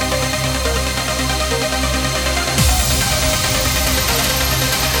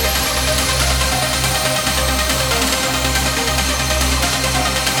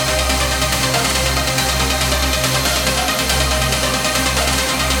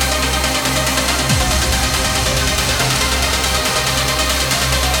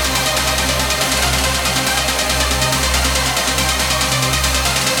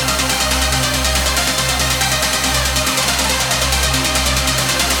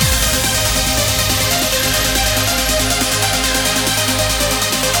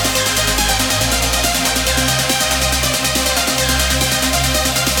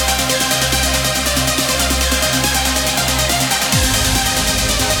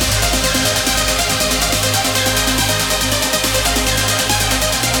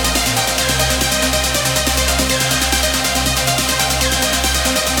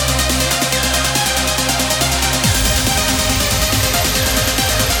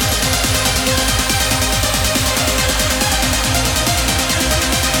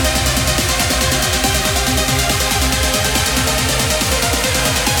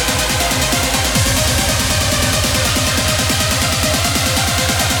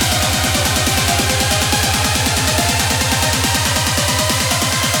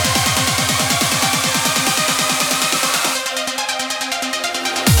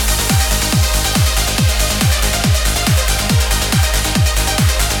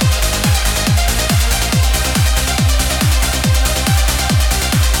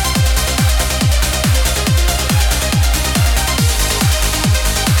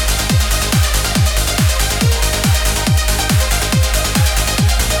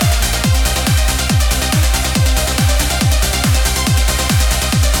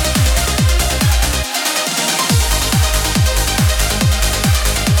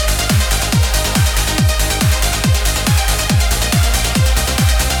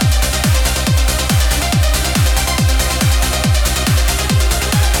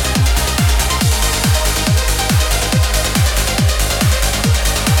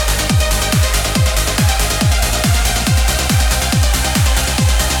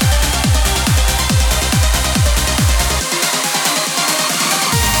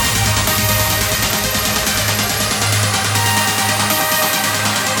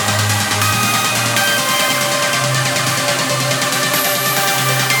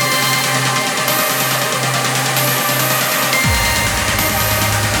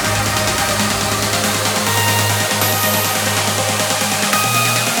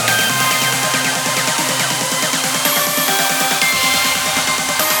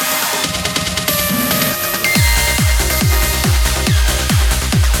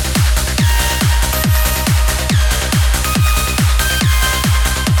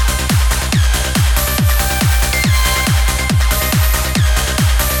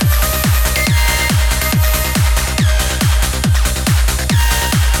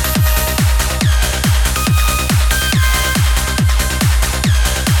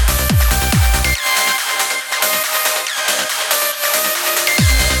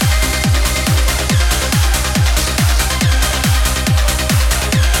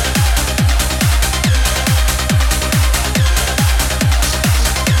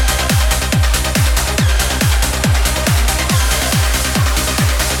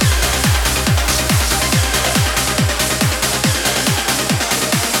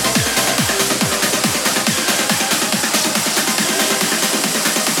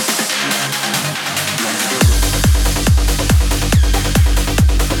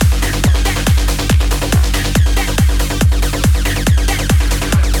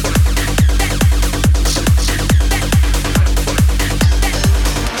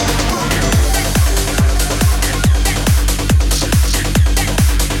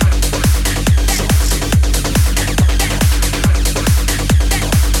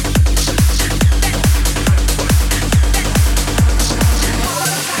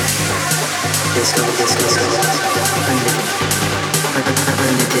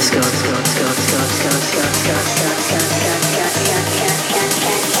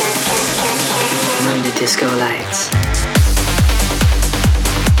 Disco lights.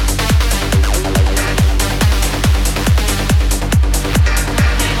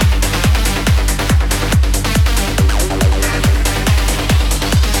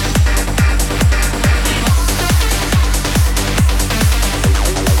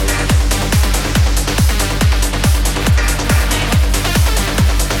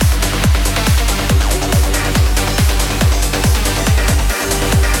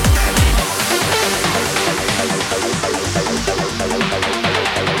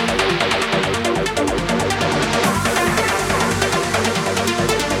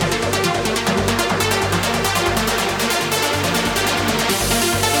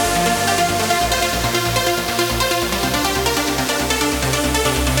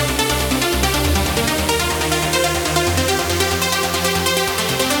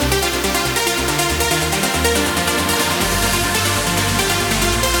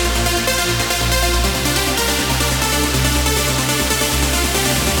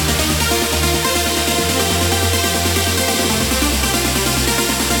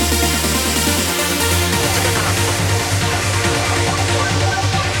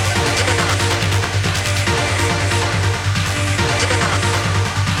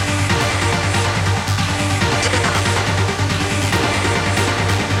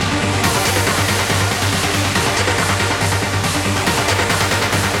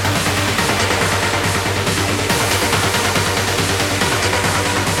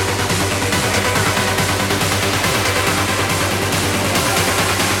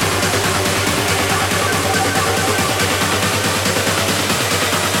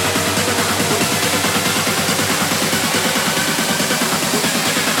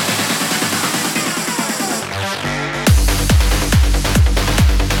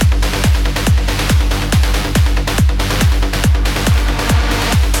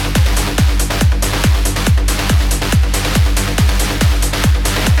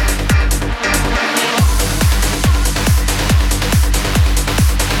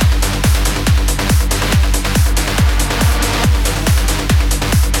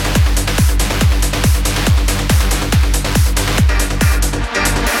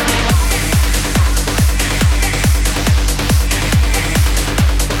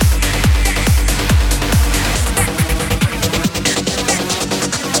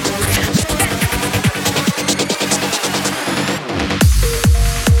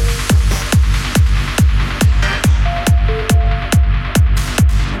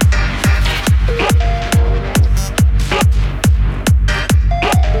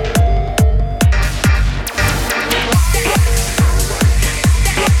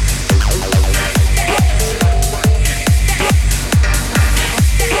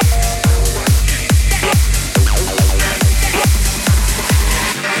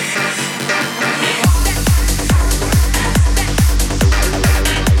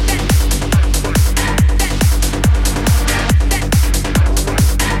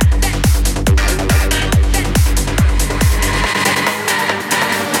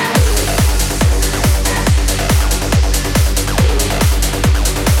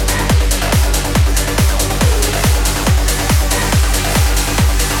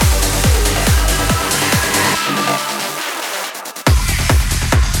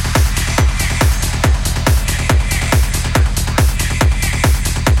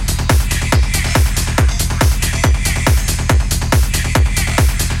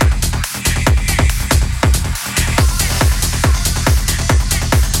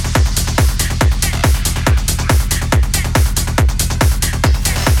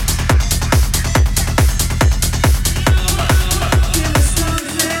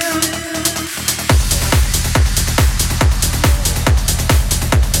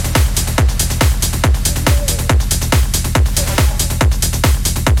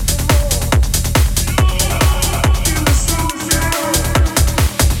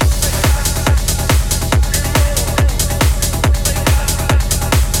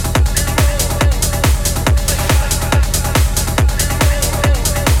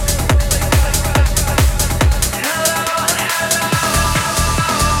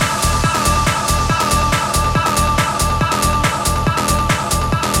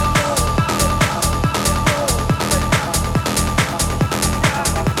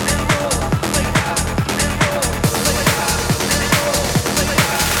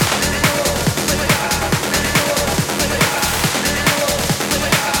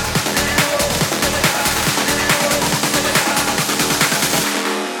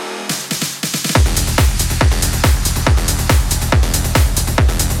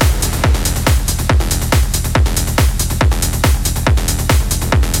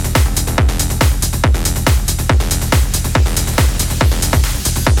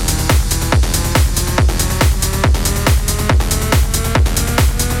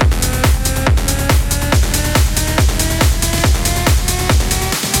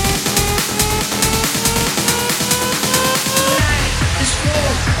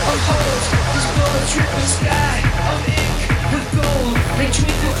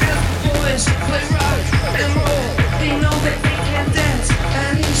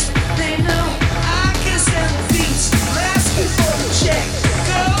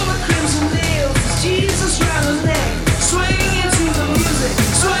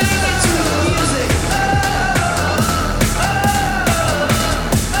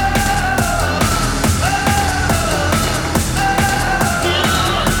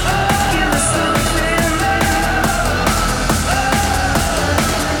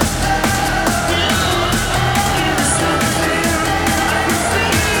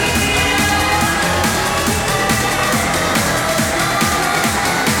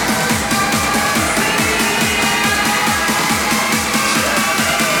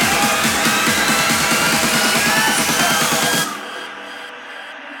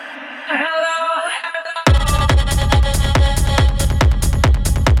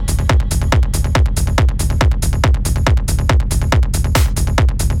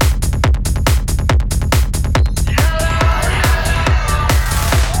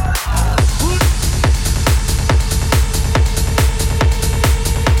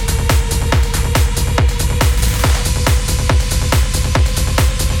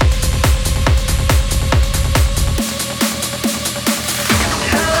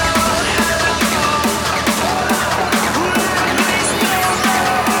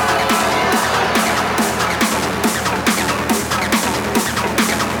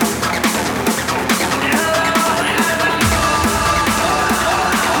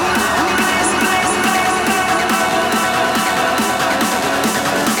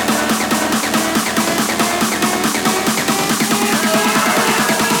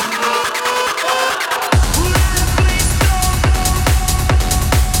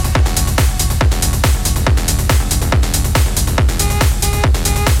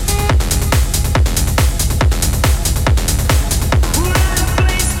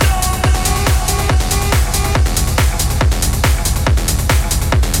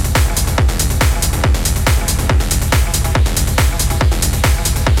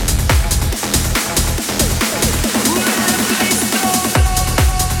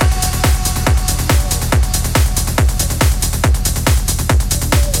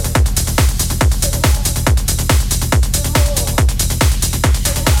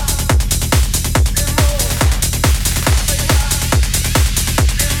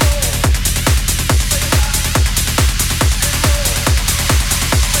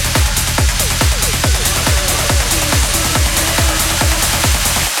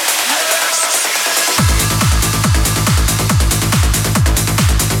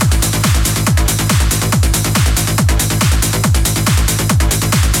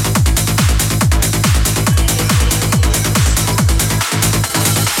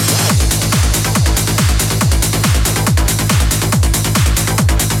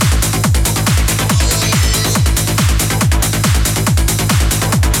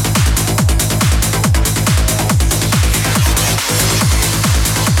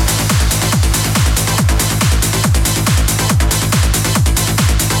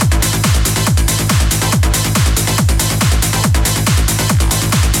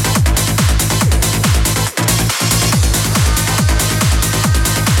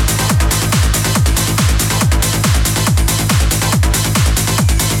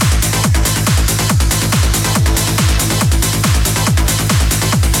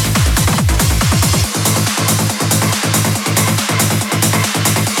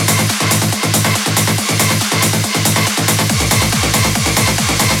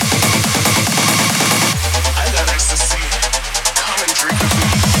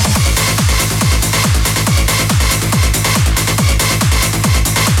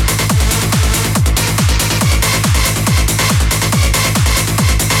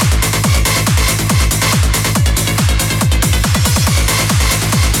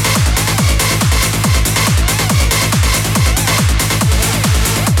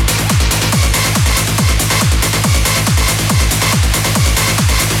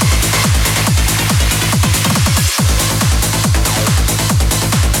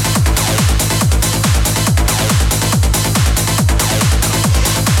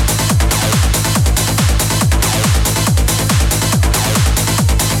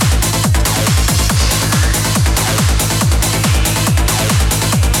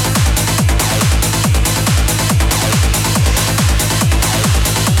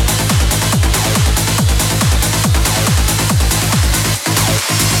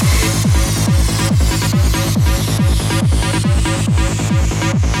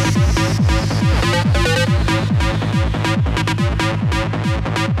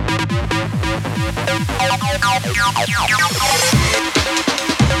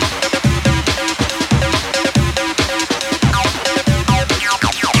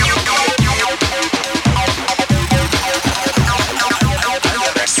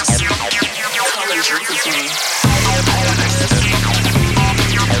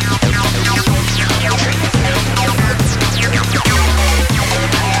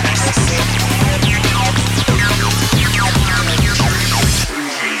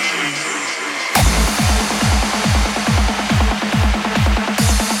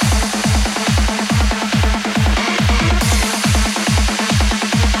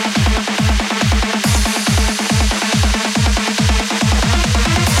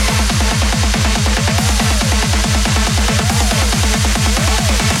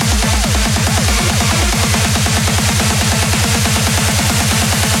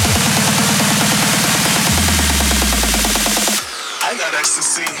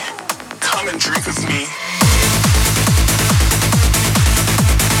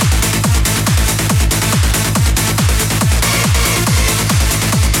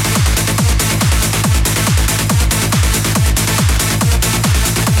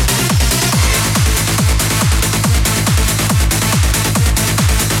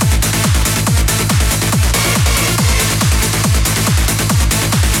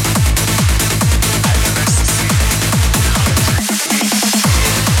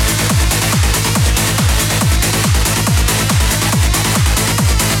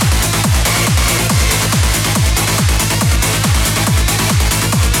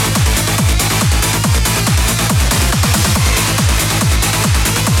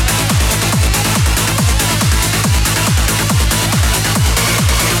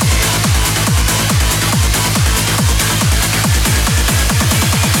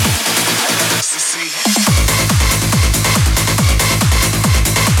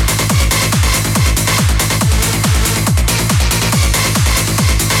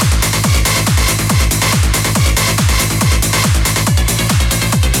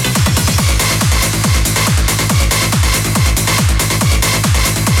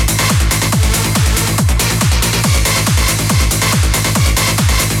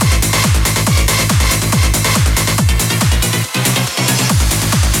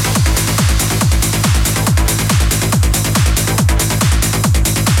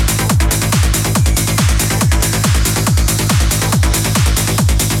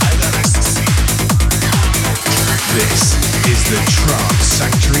 This is the Trance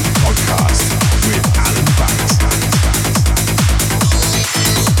Sanctuary Podcast with Alan Banks.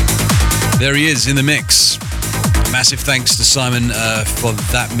 There he is in the mix. Massive thanks to Simon for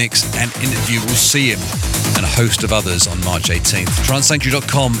that mix and interview. We'll see him and a host of others on March 18th.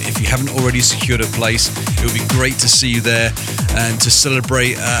 TranceSanctuary.com if you haven't already secured a place. It would be great to see you there and to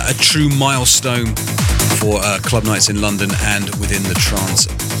celebrate a true milestone for club nights in London and within the trance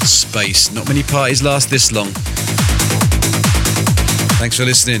space. Not many parties last this long. Thanks for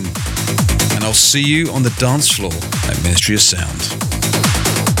listening, and I'll see you on the dance floor at Ministry of Sound.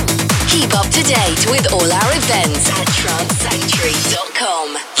 Keep up to date with all our events at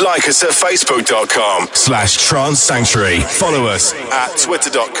TranceSanctuary.com. Like us at Facebook.com/Trance Sanctuary. Follow us at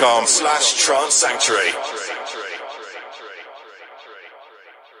Twitter.com/Trance Sanctuary.